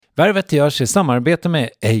Värvet görs i samarbete med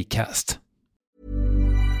Acast.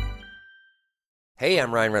 Hey,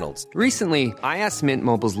 I'm Ryan Reynolds. Recently, I asked Mint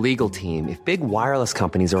Mobile's legal team if big wireless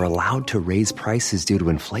companies are allowed to raise prices due to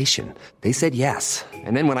inflation. They said yes.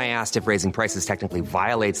 And then when I asked if raising prices technically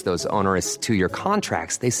violates those onerous two-year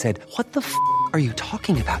contracts, they said, "What the f*** are you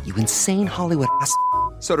talking about, you insane Hollywood ass?"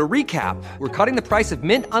 So to recap, we're cutting the price of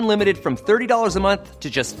Mint Unlimited from $30 a month to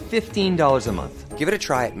just $15 a month. Give it a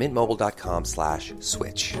try at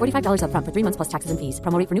mintmobile.com/switch. $45 up front for 3 months plus taxes and fees.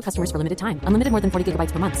 Promo rate for new customers for limited time. Unlimited more than 40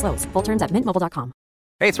 gigabytes per month. Slows full terms at mintmobile.com.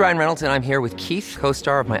 Hey, it's Ryan Reynolds, and I'm here with Keith,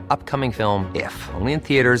 co-star of my upcoming film, If, only in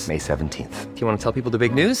theaters May 17th. Do you want to tell people the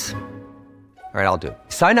big news? All right, I'll do it.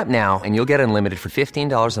 Sign up now and you'll get unlimited for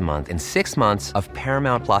 $15 a month and 6 months of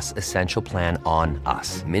Paramount Plus Essential Plan on us.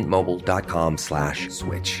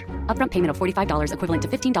 mintmobile.com/switch. Upfront payment of $45 equivalent to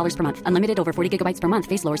 $15 per month. Unlimited over 40 gigabytes per month.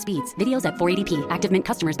 Face lower speeds. Videos at 480p. Active Mint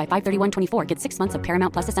customers by 531.24 get 6 months of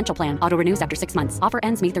Paramount Plus Essential Plan. Auto renews after 6 months. Offer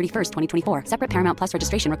ends May 31st, 2024. Separate Paramount Plus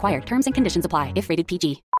registration required. Terms and conditions apply if rated PG.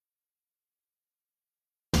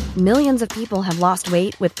 Millions of people have lost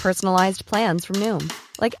weight with personalized plans from Noom.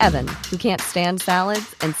 Like Evan, who can't stand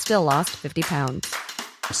salads and still lost 50 pounds.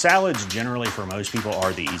 Salads generally for most people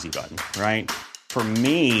are the easy button, right? For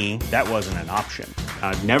me, that wasn't an option.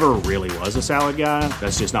 I never really was a salad guy.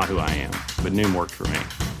 That's just not who I am. But Noom worked for me.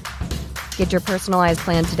 Get your personalized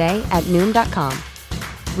plan today at Noom.com.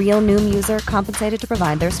 Real Noom user compensated to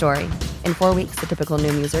provide their story. In 4 weeks, the typical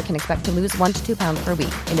Noom user can expect to lose 1 to 2 pounds per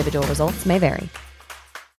week. Individual results may vary.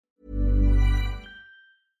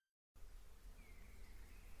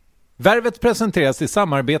 Värvet presenteras i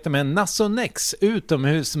samarbete med Nasonex,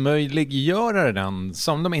 utomhusmöjliggöraren,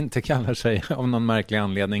 som de inte kallar sig av någon märklig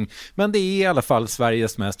anledning. Men det är i alla fall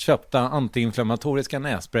Sveriges mest köpta antiinflammatoriska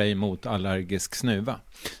nässpray mot allergisk snuva.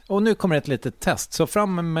 Och nu kommer ett litet test, så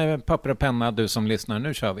fram med papper och penna du som lyssnar,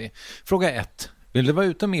 nu kör vi. Fråga 1. Vill du vara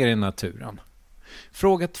ute mer i naturen?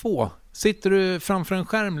 Fråga 2. Sitter du framför en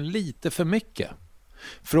skärm lite för mycket?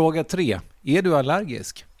 Fråga 3. Är du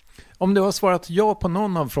allergisk? Om du har svarat ja på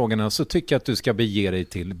någon av frågorna så tycker jag att du ska bege dig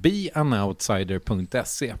till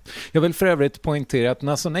beanoutsider.se. Jag vill för övrigt poängtera att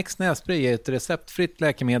Nasonex nässpray är ett receptfritt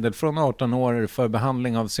läkemedel från 18 år för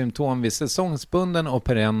behandling av symptom vid säsongsbunden och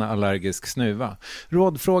perenn allergisk snuva.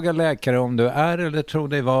 Rådfråga läkare om du är eller tror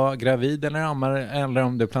dig vara gravid eller ammar, eller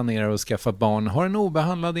om du planerar att skaffa barn, har en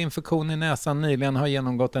obehandlad infektion i näsan, nyligen har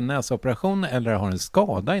genomgått en näsoperation eller har en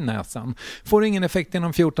skada i näsan. Får ingen effekt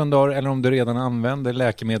inom 14 dagar eller om du redan använder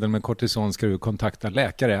läkemedel med kortison ska du kontakta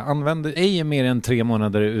läkare. Använd ej mer än 3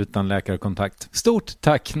 månader utan läkarkontakt. Stort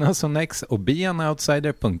tack Nasonex och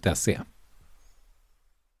beanoutsider.se.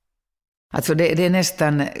 Alltså det är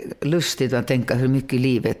nästan lustigt att tänka hur mycket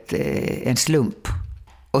livet är en slump.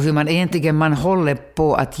 Och hur man håller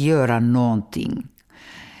på att göra någonting.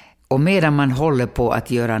 Och medan man håller på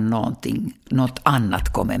att göra någonting, något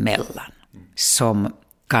annat kommer emellan. Som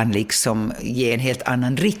kan liksom ge en helt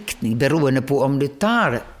annan riktning beroende på om du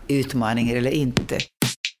tar utmaningar eller inte.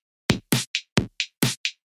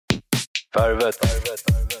 Värvet.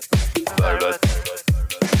 Värvet.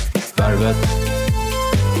 Värvet.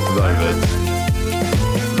 Värvet.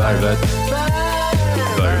 Värvet.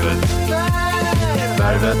 Värvet.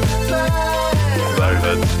 Värvet.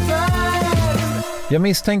 Värvet. Jag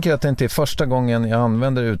misstänker att det inte är första gången jag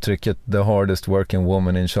använder uttrycket the hardest working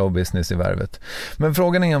woman in show business i Värvet. Men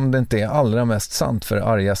frågan är om det inte är allra mest sant för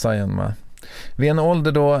Arja Saijonmaa. Vid en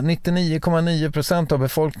ålder då 99,9% av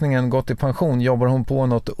befolkningen gått i pension jobbar hon på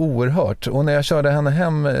något oerhört. Och när jag körde henne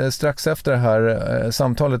hem strax efter det här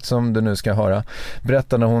samtalet som du nu ska höra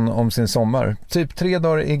berättade hon om sin sommar. Typ 3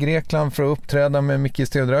 dagar i Grekland för att uppträda med Mikis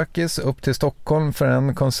Theodorakis, upp till Stockholm för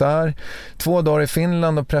en konsert. 2 dagar i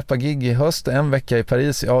Finland och preppa gig i höst, 1 vecka i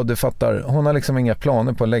Paris. Ja, du fattar, hon har liksom inga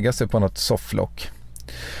planer på att lägga sig på något sofflock.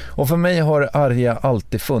 Och för mig har Arja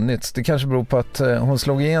alltid funnits. Det kanske beror på att hon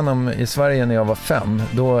slog igenom i Sverige när jag var 5.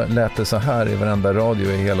 Då lät det så här i varenda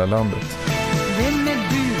radio i hela landet. Vem är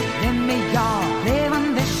du? Vem är jag?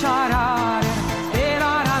 Levande charar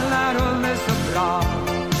spelar alla roller så bra.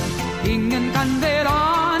 Ingen kan väl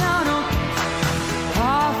ana något,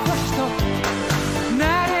 ha förstått.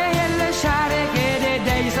 När det gäller kärlek är det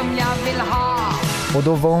dig som jag vill ha. Och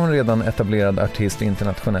då var hon redan etablerad artist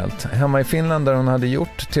internationellt. Hemma i Finland där hon hade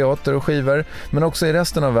gjort teater och skivor, men också i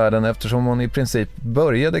resten av världen eftersom hon i princip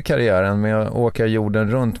började karriären med att åka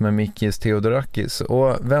jorden runt med Mikis Theodorakis.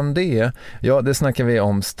 Och vem det är, ja det snackar vi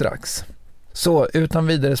om strax. Så utan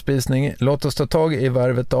vidare spisning, låt oss ta tag i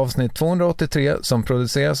Värvet avsnitt 283 som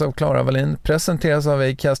produceras av Clara Wallin, presenteras av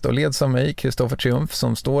Acast och leds av mig, Kristoffer Triumf,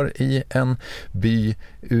 som står i en by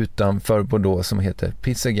utanför Bordeaux som heter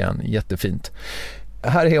Pissegan. Jättefint.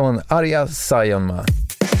 Här är hon, Arja Saijonmaa.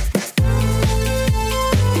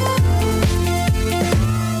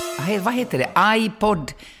 Vad heter det?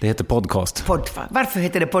 iPod? Det heter podcast. Varför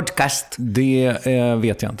heter det podcast? Det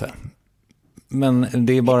vet jag inte. Men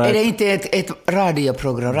det är bara... Är det inte ett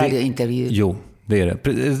radioprogram, radiointervju? Jo, det är det.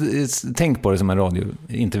 Tänk på det som en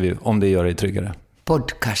radiointervju, om det gör dig tryggare.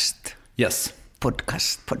 Podcast. Yes.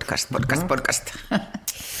 Podcast.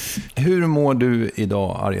 Hur mår du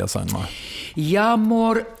idag, Arja Saijonmaa? Jag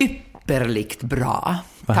mår ypperligt bra.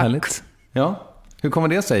 Vad härligt. Ja. Hur kommer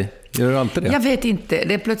det sig? Gör du alltid det? Jag vet inte.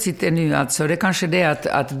 Det är plötsligt nu alltså. Det är kanske det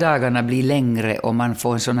att dagarna blir längre och man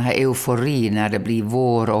får en sån här eufori när det blir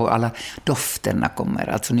vår och alla dofterna kommer.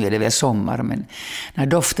 Alltså nu är det väl sommar, men när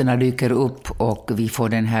dofterna dyker upp och vi får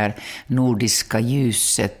den här nordiska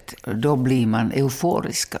ljuset, då blir man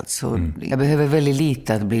euforisk. Alltså. Jag behöver väldigt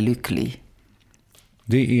lite att bli lycklig.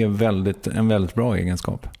 Det är en väldigt bra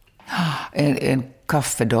egenskap. En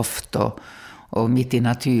kaffedoft och mitt i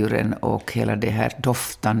naturen och hela det här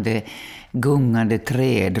doftande, gungande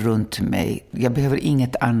träd runt mig. Jag behöver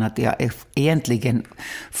inget annat. Jag är egentligen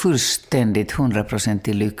fullständigt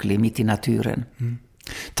 100% lycklig mitt i naturen.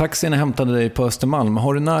 Taxin hämtade dig på Östermalm.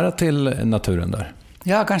 Har du nära till naturen där?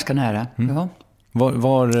 Ja, ganska nära. Ja.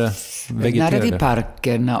 Var vegeterar nära till du?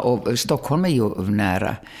 parkerna, och Stockholm är ju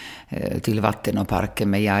nära till vatten och parker,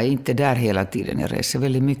 men jag är inte där hela tiden. Jag reser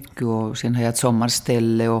väldigt mycket och sen har jag ett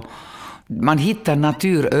sommarställe och man hittar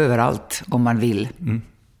natur överallt om man vill.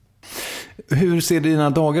 Hur ser dina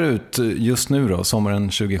dagar ut just nu då, sommaren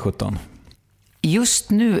 2017? Just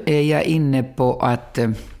nu är jag inne på att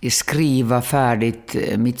skriva färdigt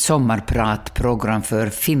mitt sommarpratprogram för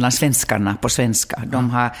finlandssvenskarna på svenska. De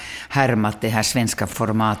har härmat det här svenska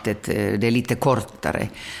formatet. Det är lite kortare.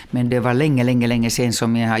 Men det var länge sedan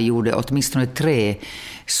som jag gjorde åtminstone 3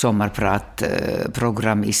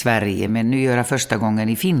 sommarpratprogram i Sverige. Men nu gör jag första gången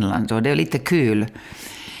i Finland och det är lite kul.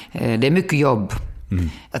 Det är mycket jobb.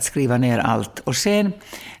 Att skriva ner allt. Och sen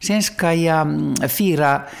ska jag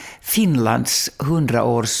fira Finlands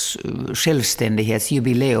 100-års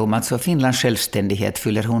självständighetsjubileum. Alltså Finlands självständighet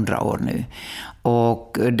fyller 100 år nu.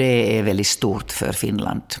 Och det är väldigt stort för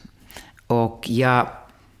Finland. Och jag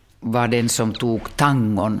var den som tog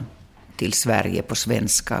tangon till Sverige på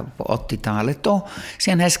svenska på 80-talet. Och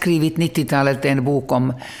sen har jag skrivit 90-talet en bok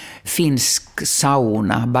om finsk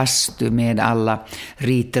sauna, bastu, med alla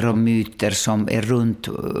riter och myter som är runt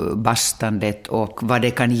bastandet och vad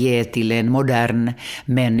det kan ge till en modern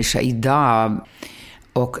människa idag.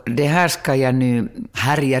 Och det här ska jag nu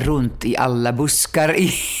härja runt i alla buskar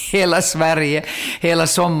i hela Sverige. Hela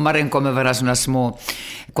sommaren kommer vara såna små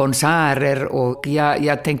konserter och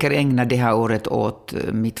jag tänker ägna det här året åt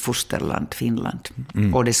mitt fosterland Finland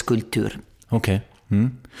och dess kultur. Okej.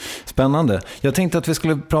 Spännande. Jag tänkte att vi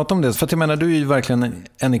skulle prata om det, för att jag menar, du är ju verkligen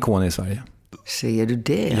en ikon i Sverige. Säger du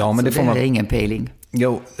det? Ja, men det får man... är ingen pejling.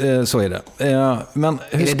 Jo, så är det. Men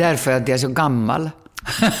är det därför att jag är så gammal?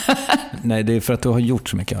 Nej, det är för att du har gjort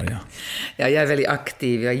så mycket, Arja. Ja, jag är väldigt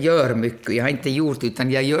aktiv, jag gör mycket. Jag har inte gjort,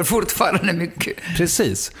 utan jag gör fortfarande mycket.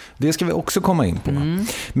 Precis, det ska vi också komma in på.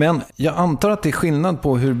 Men jag antar att det är skillnad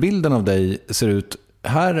på hur bilden av dig ser ut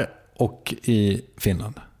här och i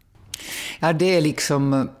Finland. Ja, det är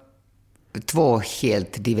liksom 2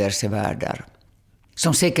 helt diverse världar.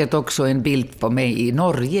 Som säkert också en bild på mig i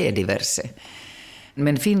Norge är diverse.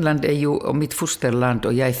 Men Finland är ju mitt fosterland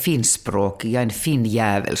och jag är finskspråkig. Jag är en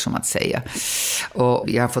finnjävel, som att säga. Och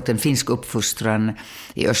jag har fått en finsk uppfostran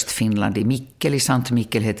i Östfinland, i Mikkel. I Sant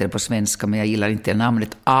Mikkel heter det på svenska, men jag gillar inte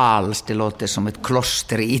namnet alls. Det låter som ett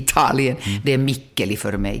kloster i Italien. Det är Mikkeli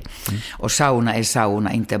för mig. Och sauna är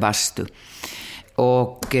sauna, inte bastu.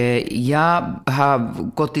 Och jag har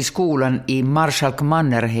gått i skolan i Marskalk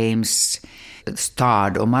Mannerheims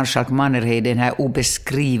stad, och Marskalk Mannerheim är den här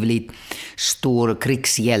obeskrivligt stor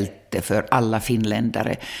krigshjälte för alla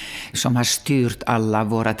finländare som har styrt alla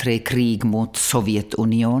våra 3 krig mot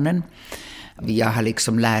Sovjetunionen. Jag har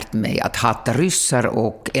liksom lärt mig att hata ryssar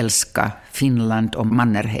och älska Finland och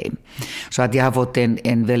Mannerheim. Så att jag har fått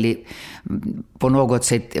en väldigt, på något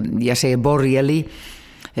sätt, jag säger borgerlig,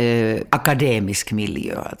 akademisk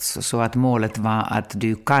miljö. Alltså, så att målet var att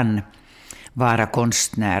du kan vara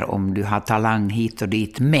konstnär om du har talang hit och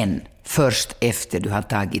dit, men först efter du har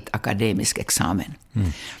tagit akademisk examen.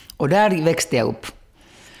 Och där växte jag upp.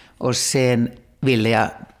 Och sen ville jag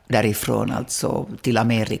därifrån alltså till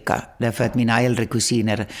Amerika. Därför att mina äldre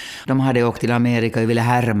kusiner, de hade åkt till Amerika och jag ville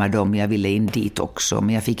härma dem. Jag ville in dit också,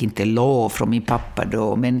 men jag fick inte lov från min pappa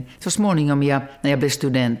då. Men så småningom, när jag blev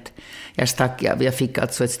student, jag fick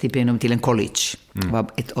alltså ett stipendium till en college. Jag var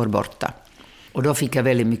 1 år borta. Och då fick jag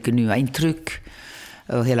väldigt mycket nya intryck.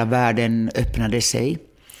 och hela världen öppnade sig.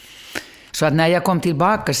 Så att när jag kom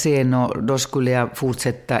tillbaka sen, då skulle jag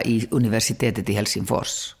fortsätta i universitetet i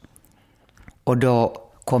Helsingfors. Och då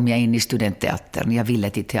kom jag in i studentteatern. Jag ville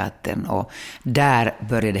till teatern. Och där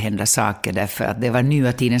började det hända saker. Därför att det var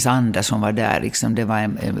nya tidens anda som var där. Liksom det var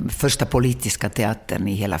en första politiska teatern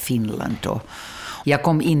i hela Finland. Och jag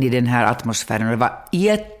kom in i den här atmosfären och det var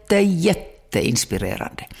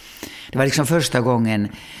jätteinspirerande. Det var liksom första gången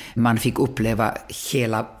man fick uppleva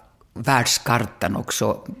hela världskartan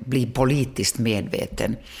också, bli politiskt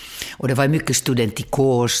medveten. Och det var mycket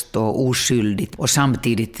studentikost och oskyldigt och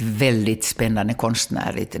samtidigt väldigt spännande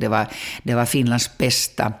konstnärligt. Det var Finlands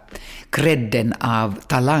bästa. Kredden av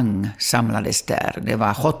talang samlades där. Det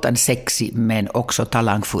var hot and sexy men också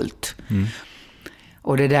talangfullt.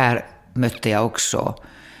 Och det där mötte jag också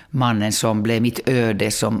mannen som blev mitt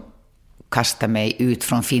öde, som kastade mig ut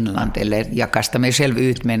från Finland, eller jag kastade mig själv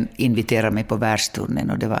ut men inviterade mig på världsturnén,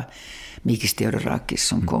 och det var Mikis Theodorakis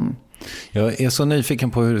som kom. Jag är så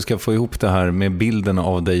nyfiken på hur du ska få ihop det här med bilden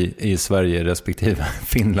av dig i Sverige respektive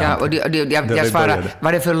Finland. Ja, och jag svarade,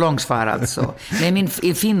 var det för långt svar alltså? Men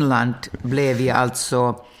i Finland blev jag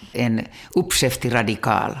alltså en uppkäftig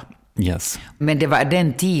radikal. Yes. Men det var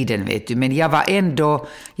den tiden, vet du. Men jag var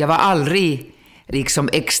aldrig liksom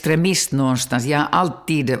extremist någonstans. Jag har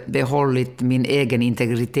alltid behållit min egen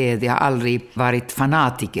integritet. Jag har aldrig varit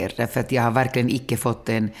fanatiker, därför att jag har verkligen icke fått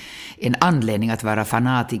en anledning att vara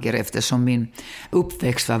fanatiker, eftersom min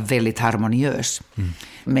uppväxt var väldigt harmoniös.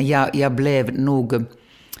 Men jag blev nog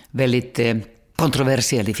väldigt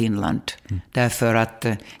kontroversiell i Finland, därför att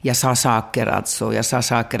jag sa saker att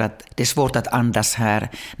det är svårt att andas här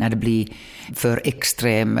när det blir för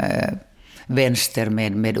extrem vänster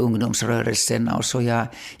med ungdomsrörelserna, och så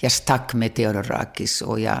jag stack med Theodorakis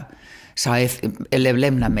och jag sa, eller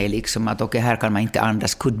lämnade mig liksom att okej, här kan man inte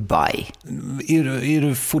andas, goodbye. Är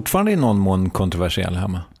du fortfarande i någon mån kontroversiell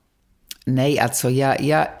hemma? Nej, alltså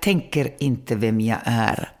jag tänker inte vem jag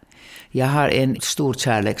är. Jag har en stor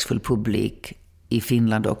kärleksfull publik i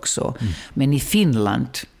Finland också. Men i Finland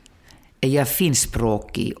är jag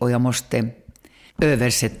finskspråkig och jag måste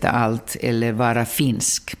översätta allt eller vara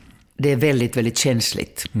finsk. Det är väldigt, väldigt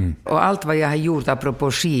känsligt. Och allt vad jag har gjort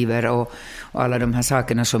apropå skivor och alla de här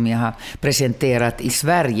sakerna som jag har presenterat i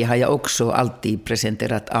Sverige har jag också alltid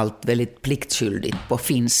presenterat allt väldigt pliktskyldigt på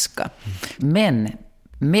finska. Men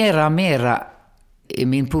mera i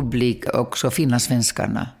min publik, också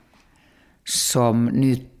finlandssvenskarna, som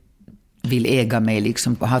nu vill äga mig,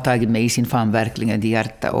 liksom, har tagit mig i sin famn verkligen i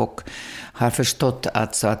hjärta och har förstått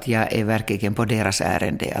alltså att jag är verkligen på deras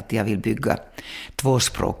ärende, att jag vill bygga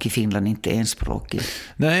tvåspråk i Finland, inte enspråkig.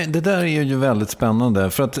 Nej, det där är ju väldigt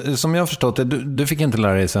spännande, för att som jag har förstått det, du fick inte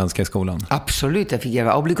lära dig svenska i skolan? Absolut, jag fick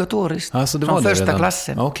göra obligatoriskt. Alltså, det var från det första redan.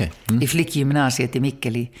 klassen i flickgymnasiet i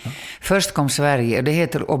Mikkeli. Först kom Sverige, och det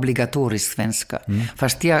heter obligatorisk svenska,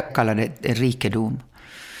 fast jag kallar det rikedom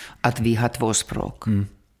att vi har tvåspråk.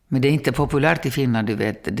 Men det är inte populärt i Finland, du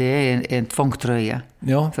vet. Det är en tvångströja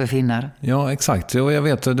för finnar. Ja, exakt. Och jag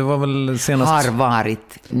vet, det var väl senast... Har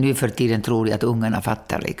varit. Nu för tiden tror jag att ungarna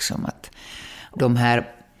fattar liksom att de här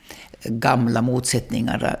gamla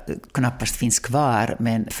motsättningarna knappast finns kvar.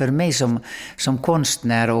 Men för mig som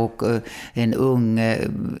konstnär och en ung,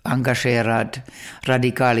 engagerad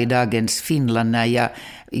radikal i dagens Finland, när jag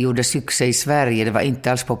gjorde succé i Sverige, det var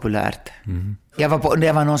inte alls populärt. Det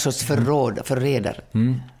var någon sorts förrädare.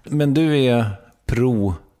 Men du är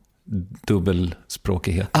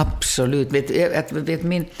pro-dubbelspråkighet? Absolut.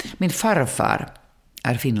 Min farfar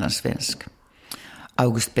är finlandssvensk.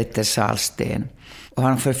 August Petter Salsten. Och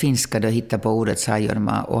han förfinskade och hittade på ordet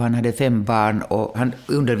Saijonmaa. Och han hade 5 barn och han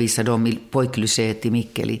undervisade dem i pojklyseet i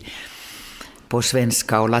Mikkeli på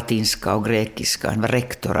svenska och latinska och grekiska. Han var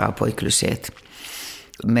rektor av pojklyseet.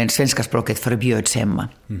 Men svenska språket förbjöds hemma.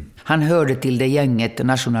 Han hörde till det gänget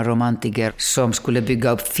nationalromantiker som skulle bygga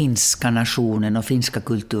upp finska nationen och finska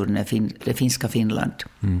kulturen, det finska Finland.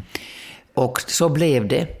 Och så blev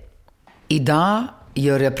det. Idag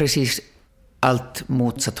gör jag precis allt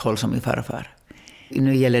motsatt håll som min farfar.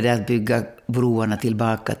 Nu gäller det att bygga broarna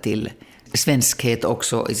tillbaka till svenskhet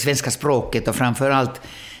också, i svenska språket och framförallt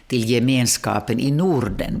till gemenskapen i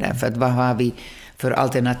Norden. Därför att vad har vi för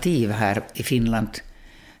alternativ här i Finland?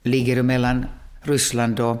 Ligger mellan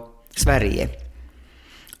Ryssland och Sverige.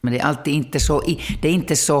 Men det är alltid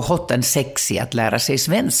inte så hot and sexy att lära sig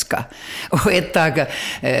svenska. Och ett tag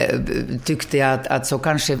tyckte jag att så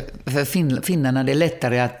kanske för finnarna det är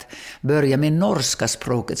lättare att börja med norska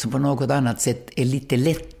språket som på något annat sätt är lite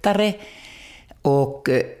lättare. Och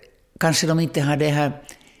kanske de inte har det här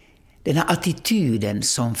den här attityden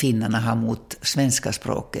som finnarna har mot svenska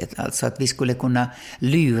språket. Alltså att vi skulle kunna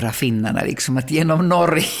lura finnarna, liksom att genom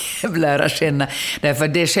Norge lära känna. Därför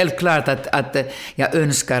det är självklart att jag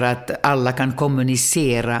önskar att alla kan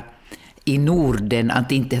kommunicera i Norden,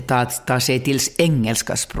 att inte ta sig till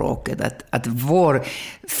engelska språket. Att vår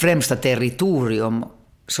främsta territorium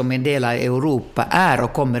som en del av Europa är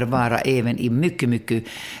och kommer vara även i mycket, mycket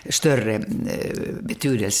större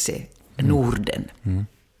betydelse Norden. Mm.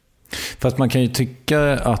 Fast man kan ju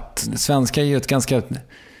tycka att svenska är ju ett ganska...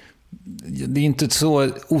 Det är inte ett så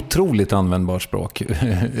otroligt användbart språk.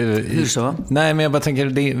 Hur så? Nej, men jag bara tänker...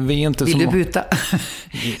 vi är inte Vill du byta?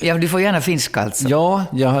 Ja, du får gärna finska alltså. Ja,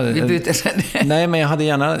 vi byter sen. Nej, men jag hade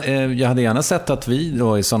gärna sett att vi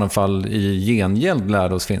då i sådana fall i gengäld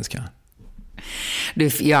lärde oss finska.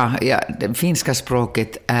 Ja, det finska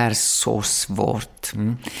språket är så svårt.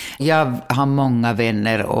 Mm. Jag har många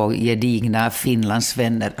vänner och gedigna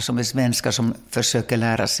Finlandsvänner som är svenskar som försöker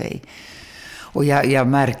lära sig. Och jag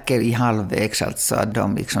märker i halvvägs alltså att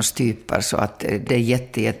de liksom stupar så att det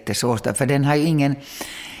är jättesvårt. För den har ju ingen...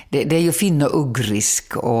 Det är ju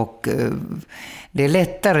finno-ugrisk och det är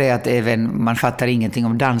lättare att även, man fattar ingenting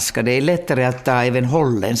om danska, det är lättare att ta även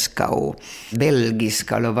holländska och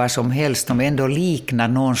belgiska eller vad som helst. De ändå liknar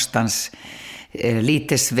någonstans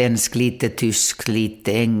lite svensk, lite tysk,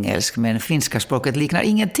 lite engelsk, men finska språket liknar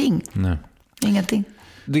ingenting. Nej. Ingenting.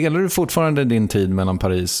 Delar du fortfarande din tid mellan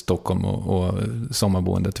Paris, Stockholm och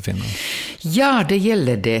sommarboendet i Finland? Ja, det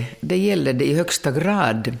gäller det. Det gäller det i högsta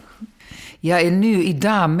grad. Jag är nu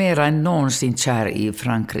idag mer än någonsin kär i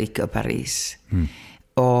Frankrike och Paris. Mm.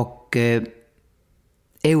 Och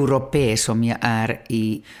europé som jag är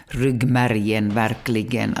i ryggmärgen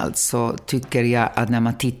verkligen. Alltså tycker jag att när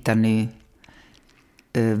man tittar nu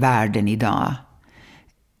världen idag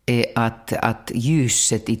är att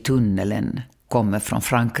ljuset i tunneln kommer från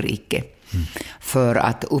Frankrike. Mm. För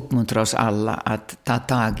att uppmuntra oss alla att ta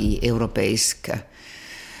tag i europeiska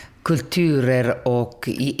kulturer och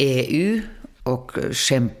i EU och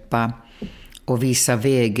kämpa och visa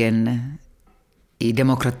vägen i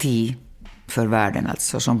demokrati för världen,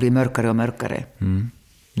 alltså som blir mörkare och mörkare. Mm.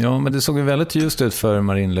 Ja, men det såg ju väldigt ljust ut för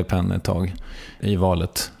Marine Le Pen ett tag i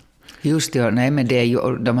valet. Just det, nej, men det är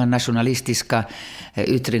ju de här nationalistiska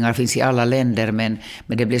yttringar finns i alla länder, men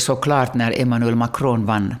det blev så klart när Emmanuel Macron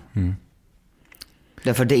vann. Mm.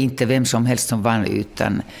 Därför det är inte vem som helst som vann,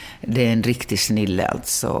 utan det är en riktig snille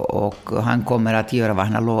alltså, och han kommer att göra vad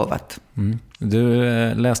han har lovat. Mm. Du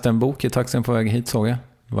läste en bok i taxin på väg hit, såg jag.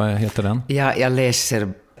 Vad heter den? Ja, jag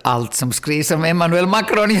läser allt som skrivs om Emmanuel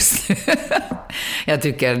Macron just nu. Jag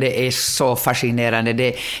tycker det är så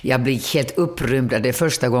fascinerande. Jag blir helt upprymd. Det är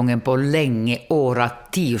första gången på länge,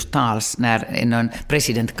 åratiotals, när en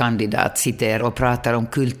presidentkandidat sitter och pratar om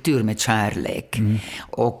kultur med kärlek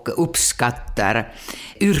och uppskattar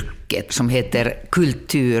yrket som heter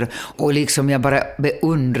kultur. Och liksom jag bara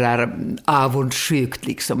beundrar avundsjukt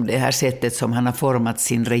liksom det här sättet som han har format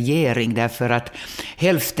sin regering, därför att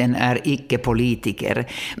hälften är icke-politiker,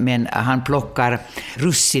 men han plockar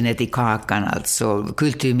russinet i kakan. Alltså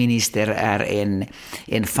kulturminister är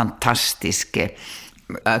en fantastisk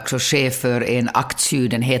alltså chef för en Actu,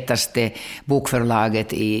 den hetaste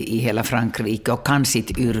bokförlaget i hela Frankrike, och kan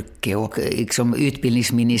sitt yrke, och liksom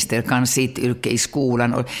utbildningsminister kan sitt yrke i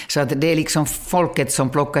skolan, och så att det är liksom folket som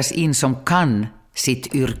plockas in som kan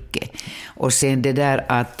sitt yrke. Och sen det där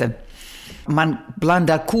att man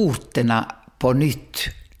blandar korterna på nytt,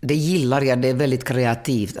 det gillar jag, det är väldigt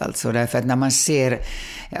kreativt alltså, därför att när man ser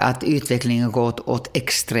att utvecklingen går åt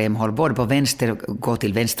extremhåll, både på vänster går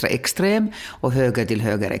till vänstra extrem och höger till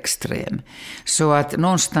höger extrem, så att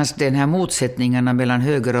någonstans den här motsättningarna mellan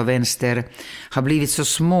höger och vänster har blivit så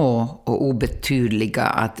små och obetydliga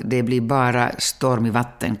att det blir bara storm i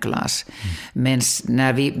vattenglas. Men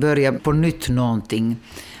när vi börjar på nytt någonting,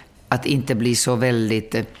 att inte bli så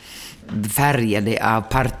väldigt färgade av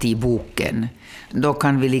partiboken, då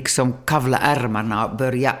kan vi liksom kavla ärmarna och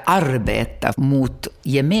börja arbeta mot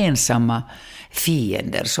gemensamma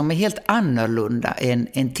fiender som är helt annorlunda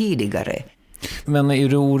än tidigare. Men är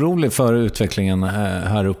du orolig för utvecklingen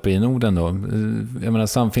här uppe i Norden då? Jag menar,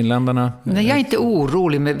 samfinländarna... Nej, jag är inte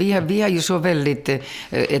orolig, men vi har ju så väldigt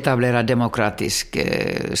etablerat demokratiskt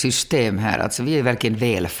system här. Alltså vi är verkligen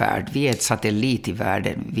välfärd. Vi är ett satellit i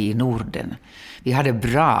världen, vi i Norden. Vi har det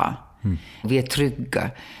bra. Vi är trygga.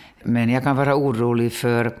 Men jag kan vara orolig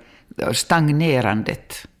för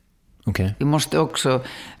stagnerandet. Okay. Vi måste också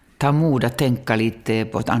ta mod att tänka lite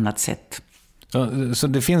på ett annat sätt. Ja, så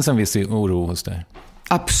det finns en viss oro hos dig?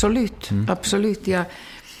 Absolut, absolut.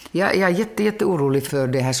 Jag är jätteorolig för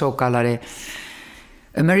det här så kallade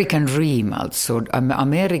American Dream, alltså.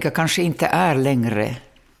 Amerika kanske inte är längre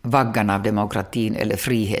vaggan av demokratin eller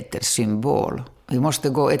frihetens symbol. Vi måste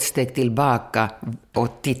gå ett steg tillbaka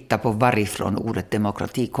och titta på varifrån ordet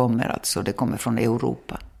demokrati kommer. Alltså det kommer från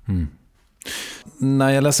Europa. Mm. När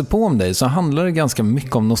jag läser på om dig så handlar det ganska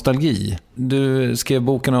mycket om nostalgi. Du skrev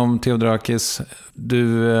boken om Theodorakis.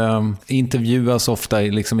 Du intervjuas ofta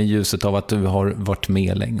liksom i ljuset av att du har varit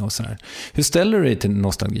med länge och så här. Hur ställer du dig till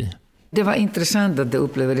nostalgi? Det var intressant att du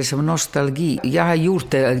upplevde det som nostalgi. Jag har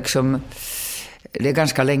gjort det liksom... Det är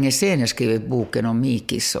ganska länge sedan jag skrev boken om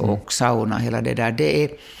Mikis och sauna, hela det där.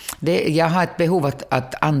 Jag har ett behov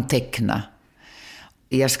att anteckna.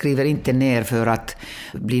 Jag skriver inte ner för att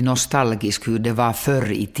bli nostalgisk hur det var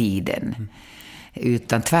förr i tiden.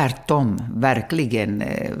 Utan tvärtom, verkligen.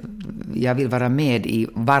 Jag vill vara med i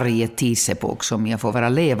varje tidsepok som jag får vara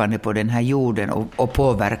levande på den här jorden och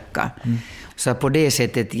påverka. Så på det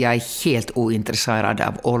sättet jag är helt ointresserad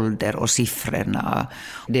av ålder och siffrorna.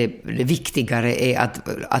 Det viktigare är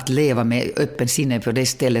att leva med öppen sinne på det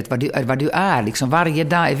stället vad du är. Liksom varje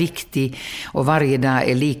dag är viktig och varje dag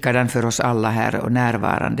är likadan för oss alla här och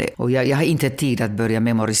närvarande. Och jag har inte tid att börja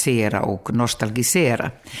memorisera och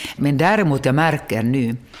nostalgisera. Men däremot jag märker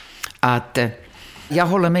nu att jag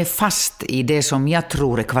håller mig fast i det som jag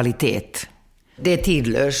tror är kvalitet. Det är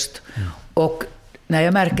tidlöst. Och när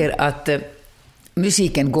jag märker att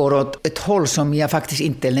musiken går åt ett håll som jag faktiskt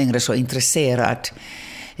inte längre är så intresserad.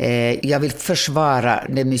 Jag vill försvara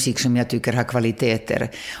den musik som jag tycker har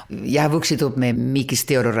kvaliteter. Jag har vuxit upp med Mikis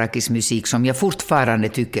Theodorakis musik som jag fortfarande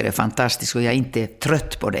tycker är fantastisk och jag är inte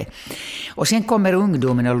trött på det. Och sen kommer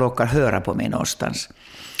ungdomen och lockar höra på mig någonstans.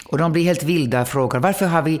 Och de blir helt vilda och frågar varför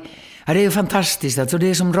har vi... Ja, det är ju fantastiskt, alltså det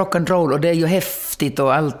är som rock'n'roll och det är ju häftigt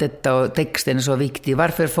och allt detta och texten är så viktig.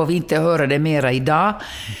 Varför får vi inte höra det mera idag?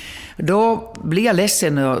 Då blir jag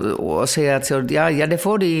ledsen och säger att det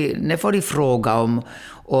får de fråga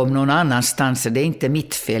om någon annanstans. Det är inte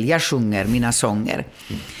mitt fel, jag sjunger mina sånger.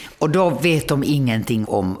 Och då vet de ingenting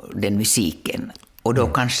om den musiken. Och då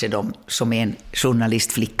kanske de, som en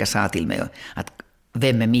journalistflicka sa till mig, att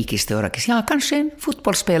vem är Mikis Theodorakis? Ja, kanske en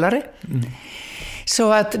fotbollsspelare.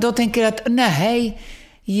 Så att då tänker jag att nej,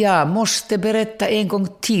 jag måste berätta en gång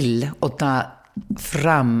till och ta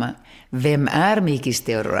fram vem är Mikis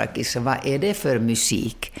Theodorakis och vad är det för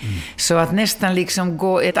musik. Så att nästan liksom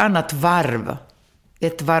gå ett annat varv,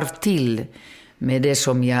 ett varv till med det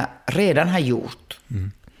som jag redan har gjort.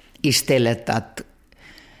 Istället att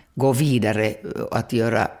gå vidare och att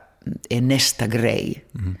göra en nästa grej.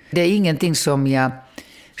 Det är ingenting som jag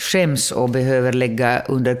skäms och behöver lägga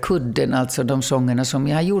under kudden, alltså de sångerna som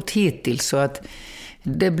jag har gjort hittills, så att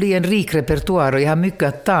det blir en rik repertoar och jag har mycket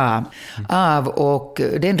att ta av och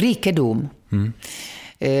det är en rikedom.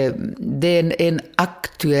 Det är en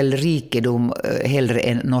aktuell rikedom hellre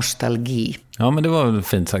än nostalgi. Ja, men det var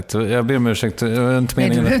fint sagt. Jag ber om ursäkt. Men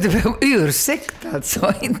du behöver om ursäkt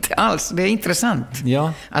alltså, inte alls. Det är intressant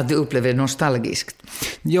att du upplever det nostalgiskt.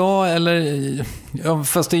 Ja,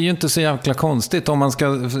 fast det är ju inte så jäkla konstigt om man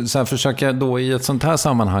ska så här, försöka då i ett sånt här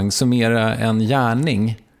sammanhang summera en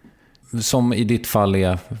gärning som i ditt fall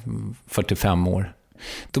är 45 år.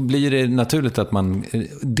 Då blir det naturligt att man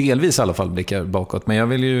delvis i alla fall blickar bakåt. Men jag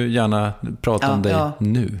vill ju gärna prata om dig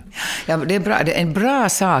nu. Ja, det är bra. Det är en bra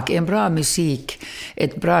sak, en bra musik,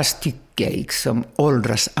 ett bra stycke liksom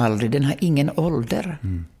åldras aldrig. Den har ingen ålder.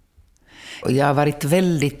 Och jag har varit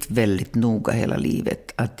väldigt, väldigt noga hela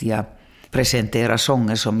livet att jag presenterar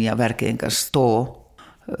sånger som jag verkligen kan stå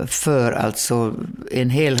för. Alltså en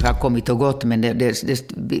hel har kommit och gått, men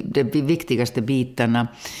det viktigaste bitarna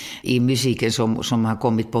i musiken som har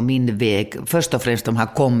kommit på min väg, först och främst de har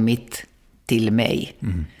kommit till mig.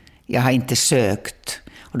 Jag har inte sökt,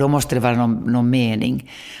 och då måste det vara någon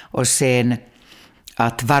mening. Och sen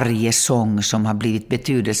att varje sång som har blivit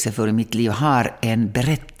betydelsefull i mitt liv har en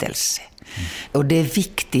berättelse. Och det är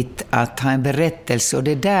viktigt att ha en berättelse, och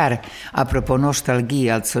det där, apropå nostalgi,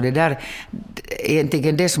 alltså det där,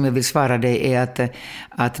 egentligen det som jag vill svara dig är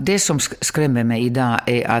att det som skrämmer mig idag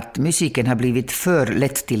är att musiken har blivit för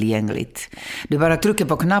lättillgängligt. Du bara trycker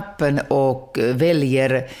på knappen och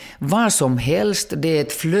väljer vad som helst. Det är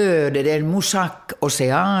ett flöde, det är en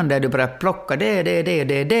musikocean där du bara plockar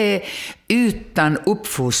det. Utan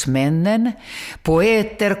upphovsmännen,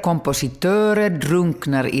 poeter, kompositörer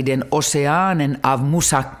drunknar i den oceanen av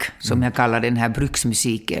musak, som jag kallar den här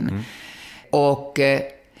bruksmusiken. Och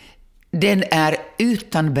den är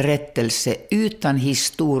utan berättelse, utan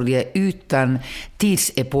historia, utan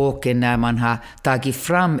tidsepoken när man har tagit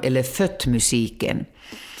fram eller fött musiken.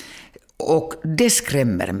 Och det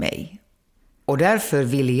skrämmer mig. Och därför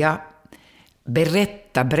vill jag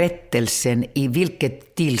berätta berättelsen i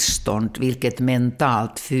vilket tillstånd, vilket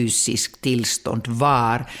mentalt, fysiskt tillstånd,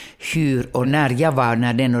 var, hur och när jag var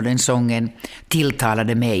när den och den sången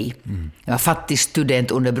tilltalade mig. Jag var fattig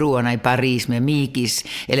student under broarna i Paris med Mikis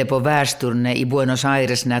eller på världsturné i Buenos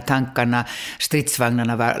Aires när tankarna,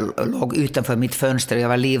 stridsvagnarna låg utanför mitt fönster och jag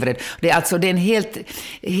var livrädd. Det är en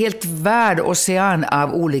helt värld ocean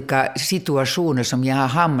av olika situationer som jag har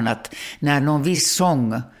hamnat när någon viss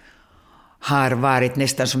sång har varit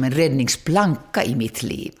nästan som en räddningsplanka i mitt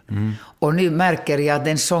liv. Och nu märker jag att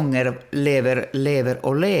den sången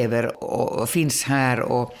lever och finns här.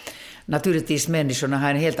 Och naturligtvis människorna har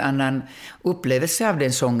en helt annan upplevelse av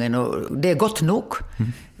den sången och det är gott nog.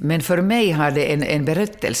 Men för mig har det en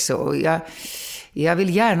berättelse och jag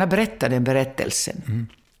vill gärna berätta den berättelsen.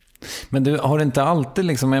 Men du har inte alltid,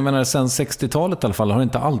 liksom, jag menar sen 60-talet i alla fall, har det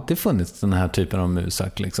inte alltid funnits den här typen av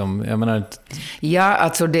musak? Liksom? Jag menar... Ja,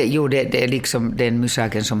 alltså det är liksom den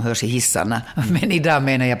musaken som hörs i hissarna. Men idag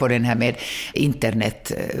menar jag på den här med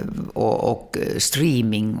internet och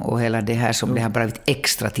streaming och hela det här som det har blivit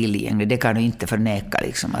extra tillgängligt. Det kan du inte förneka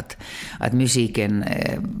liksom, att musiken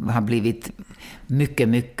har blivit mycket,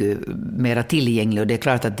 mycket mer tillgänglig och det är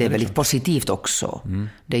klart att det är väldigt positivt också.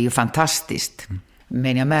 Det är ju fantastiskt.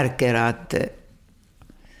 Men jag märker att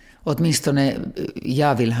åtminstone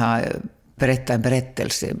jag vill berätta en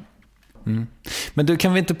berättelse. Men du,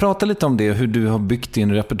 kan vi inte prata lite om det, hur du har byggt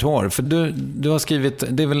din repertoar? För du har skrivit,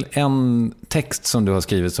 det är väl en text som du har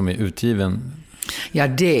skrivit som är utgiven? Ja,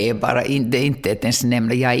 det är inte ens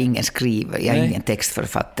nämna. Jag är ingen skrivare, jag är ingen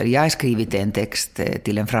textförfattare. Jag har skrivit en text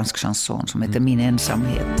till en fransk chanson som heter Min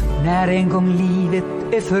ensamhet. När en gång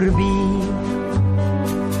livet är förbi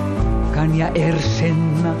kan jag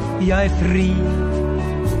erkänna, jag är fri.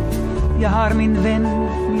 Jag har min vän,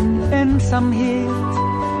 min ensamhet.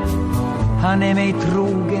 Han är mig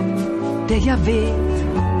trogen, det jag vet.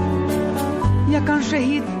 Jag kanske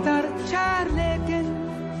hittar kärleken.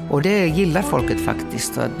 Och det gillar folket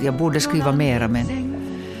faktiskt. Jag borde skriva mera,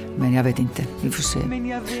 men jag vet inte. Vi får se.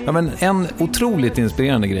 Ja, men en otroligt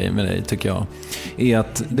inspirerande grej med dig tycker jag är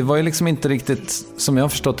att det var ju liksom inte riktigt, som jag har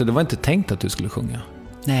förstått det var inte tänkt att du skulle sjunga.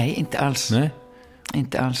 Nej, inte alls. Nej.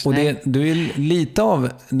 Inte alls. Och nej. du är lite av,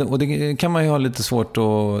 och det kan man ju ha lite svårt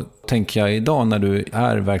att tänka idag när du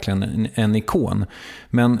är verkligen en ikon.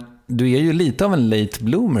 Men du är ju lite av en late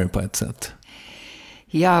bloomer på ett sätt.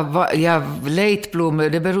 Ja, late bloomer,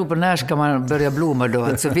 det beror på när ska man börja blomma då,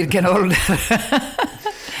 alltså vilken ålder.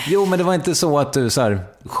 Jo, men det var inte så att du så här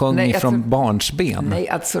sjöng från barnsben. Nej,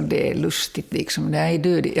 alltså det är lustigt liksom. Nej,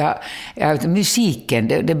 musiken,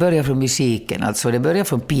 det börjar från musiken, alltså det börjar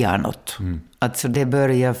från pianot. Alltså det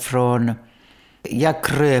börjar från, jag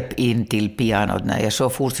kröp in till pianot när jag så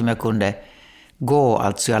fort som jag kunde gå,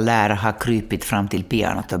 alltså jag lärde ha krypit fram till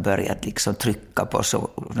pianot och börjat liksom trycka på så,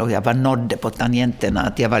 och jag var nådde på tangenterna,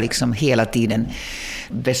 att jag var liksom hela tiden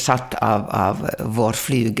besatt av vår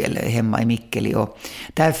flygel hemma i Mikkeli, och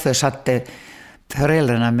därför satte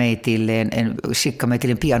föräldrarna mig skickade mig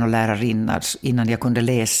till en pianolärarinna innan jag kunde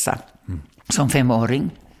läsa som 5-åring,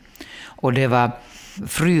 och det var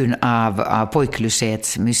frun av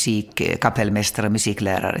Pojklyseets kapellmästare och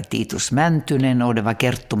musiklärare Titus Mäntynen, och det var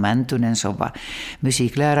Kerttu Mäntynen som var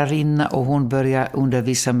musiklärarinna, och hon började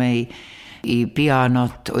undervisa mig i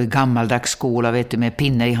pianot och i gammaldags skola, vet du, med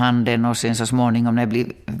pinne i handen, och sen så småningom när jag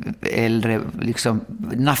blev äldre liksom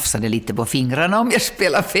nafsade lite på fingrarna om jag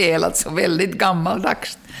spelade fel, alltså väldigt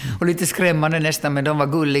gammaldags och lite skrämmande nästan, men de var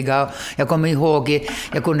gulliga. Jag kommer ihåg,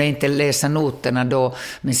 jag kunde inte läsa noterna då,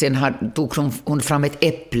 men sen tog hon fram ett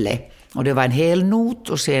äpple. Och det var en hel not,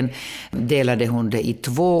 och sen delade hon det i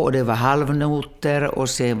 2, och det var halvnoter, och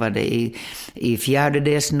sen var det i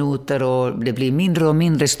fjärdedelsnoter, och det blir mindre och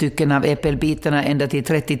mindre stycken av äppelbitarna ända till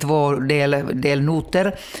 32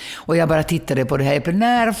 delnoter. Och jag bara tittade på det här äpplet,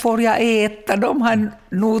 när får jag äta de här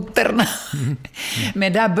noterna?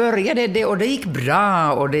 Men där började det, och det gick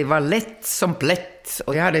bra, och det var lätt som plätt.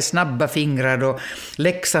 Och jag hade snabba fingrar, och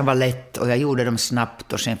läxan var lätt, och jag gjorde dem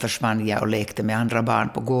snabbt, och sen försvann jag och lekte med andra barn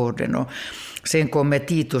på gården. Och sen kom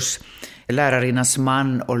Titus, lärarinnas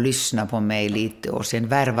man, och lyssnade på mig lite, och sen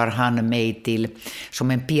värvar han mig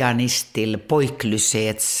som en pianist till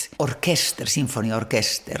Pojklyseets orkester,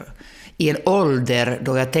 symfoniorkester, i en ålder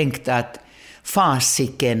då jag tänkte att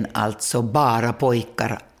fasiken, alltså bara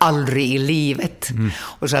pojkar, aldrig i livet.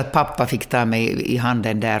 Och så att pappa fick ta mig i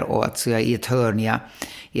handen där, och alltså jag i ett hörn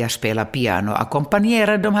jag spelade piano och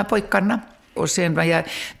ackompanjerade de här pojkarna. Och sen var jag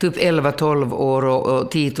typ 11-12 år,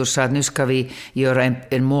 och Titus sa att nu ska vi göra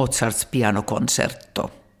en Mozarts pianokonserto.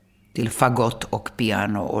 till fagott och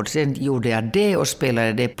piano. Och sen gjorde jag det och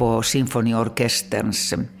spelade det på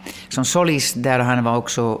symfoniorkesterns som solist, där han var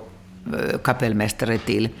också kapellmästare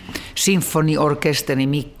till symfoniorkestern i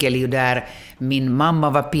Mikkeli, där min mamma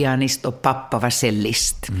var pianist och pappa var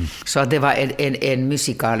cellist. Så att det var en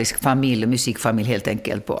musikfamilj helt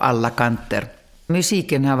enkelt på alla kanter.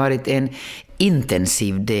 Musiken har varit en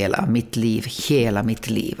intensiv del av mitt liv, hela mitt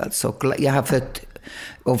liv. Alltså, jag har fött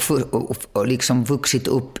och liksom vuxit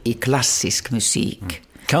upp i klassisk musik.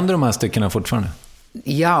 Kan du de här styckena fortfarande?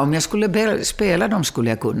 Ja, om jag skulle spela dem skulle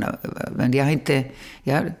jag kunna. Men jag har inte...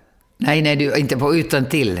 Nej, du inte på utan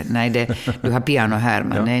till. Nej, du har piano här,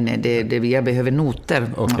 men jag behöver noter.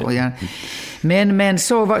 Okay. Men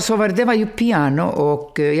så var det var ju piano,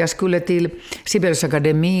 och jag skulle till Sibelius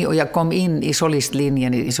Akademi, och jag kom in i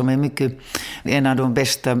solistlinjen som är en av de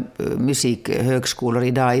bästa musikhögskolor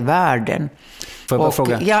idag i världen. Får jag bara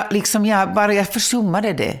fråga? Jag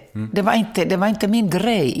försummade det. Det var inte min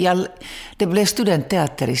grej. Det blev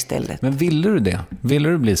studentteater istället. Men ville du det? Ville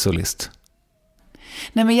du bli solist?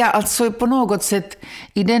 Nej, men alltså på något sätt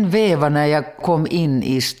i den vevan när jag kom in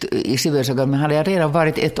i Sibelius Akademi hade jag redan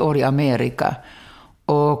varit 1 år i Amerika.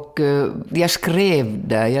 Och jag skrev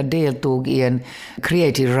där, jag deltog i en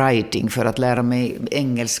creative writing för att lära mig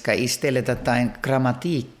engelska istället att ta en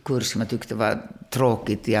grammatikkurs som jag tyckte var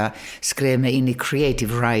tråkigt. Jag skrev mig in i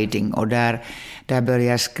creative writing, och där började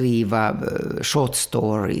jag skriva short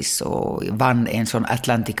stories och vann en sån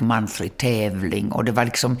Atlantic Monthly-tävling. Och det var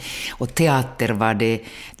liksom, och teater var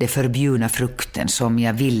det förbjudna frukten som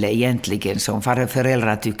jag ville egentligen, som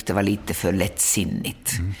föräldrar tyckte var lite för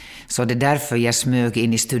lättsinnigt. Så det är därför jag smög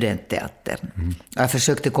in i studentteatern. Jag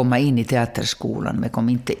försökte komma in i teaterskolan, men kom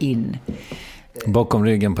inte in. Bakom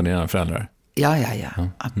ryggen på dina föräldrar? Ja,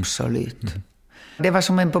 absolut. Det var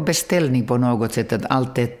som en på beställning på något sätt, att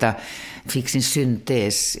allt detta fick sin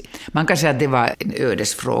syntes. Man kan säga att det var en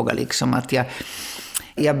ödesfråga, liksom, att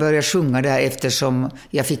jag började sjunga där eftersom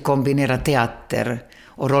jag fick kombinera teater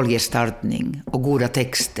och rollgestaltning och goda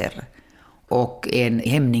texter och en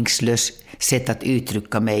hämningslös sätt att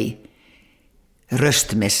uttrycka mig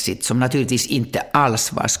röstmässigt, som naturligtvis inte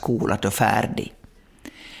alls var skolat och färdig.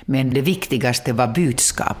 Men det viktigaste var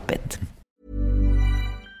budskapet.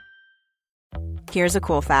 Here's a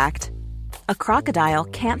cool fact. A crocodile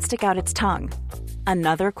can't stick out its tongue.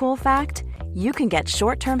 Another cool fact, you can get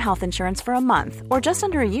short-term health insurance for a month or just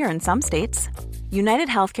under a year in some states. United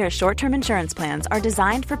Healthcare short-term insurance plans are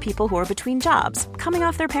designed for people who are between jobs, coming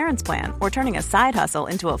off their parents' plan, or turning a side hustle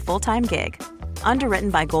into a full-time gig. Underwritten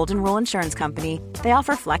by Golden Rule Insurance Company, they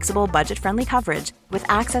offer flexible, budget-friendly coverage with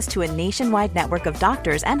access to a nationwide network of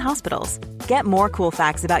doctors and hospitals. Get more cool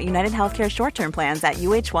facts about United Healthcare short-term plans at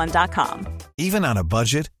uh1.com. Even on a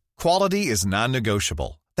budget, quality is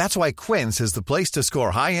non-negotiable. That's why Quince is the place to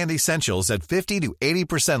score high-end essentials at 50 to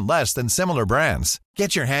 80% less than similar brands.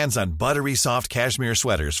 Get your hands on buttery soft cashmere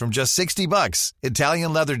sweaters from just $60,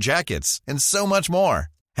 Italian leather jackets, and so much more.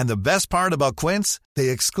 And the best part about Quince, they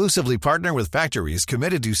exclusively partner with factories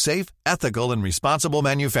committed to safe, ethical, and responsible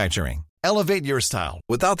manufacturing. Elevate your style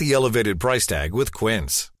without the elevated price tag with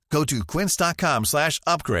Quince. Go to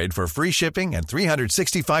quince.com/upgrade for free shipping and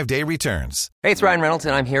 365-day returns. Hey, it's Ryan Reynolds,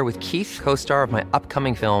 and I'm here with Keith, co-star of my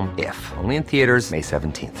upcoming film, If, only in theaters May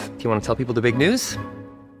 17th. Do you want to tell people the big news?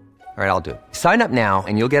 All right, I'll do it. Sign up now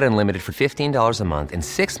and you'll get unlimited for $15 a month and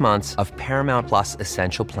 6 months of Paramount Plus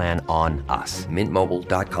Essential Plan on us.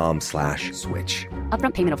 MintMobile.com/switch.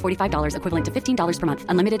 Upfront payment of $45 equivalent to $15 per month.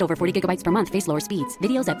 Unlimited over 40 gigabytes per month. Face lower speeds.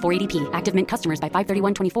 Videos at 480p. Active Mint customers by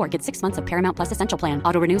 531.24 get 6 months of Paramount Plus Essential Plan.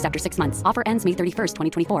 Auto renews after 6 months. Offer ends May 31st,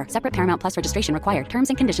 2024. Separate Paramount Plus registration required. Terms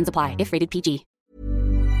and conditions apply if rated PG.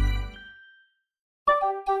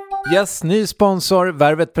 Yes, ny sponsor.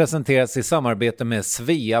 Värvet presenteras i samarbete med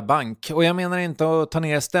Svea Bank. Och jag menar inte att ta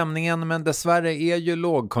ner stämningen, men dessvärre är ju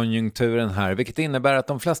lågkonjunkturen här, vilket innebär att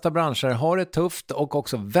de flesta branscher har det tufft och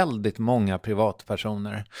också väldigt många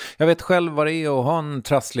privatpersoner. Jag vet själv vad det är att ha en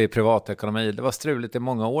trasslig privatekonomi. Det var struligt i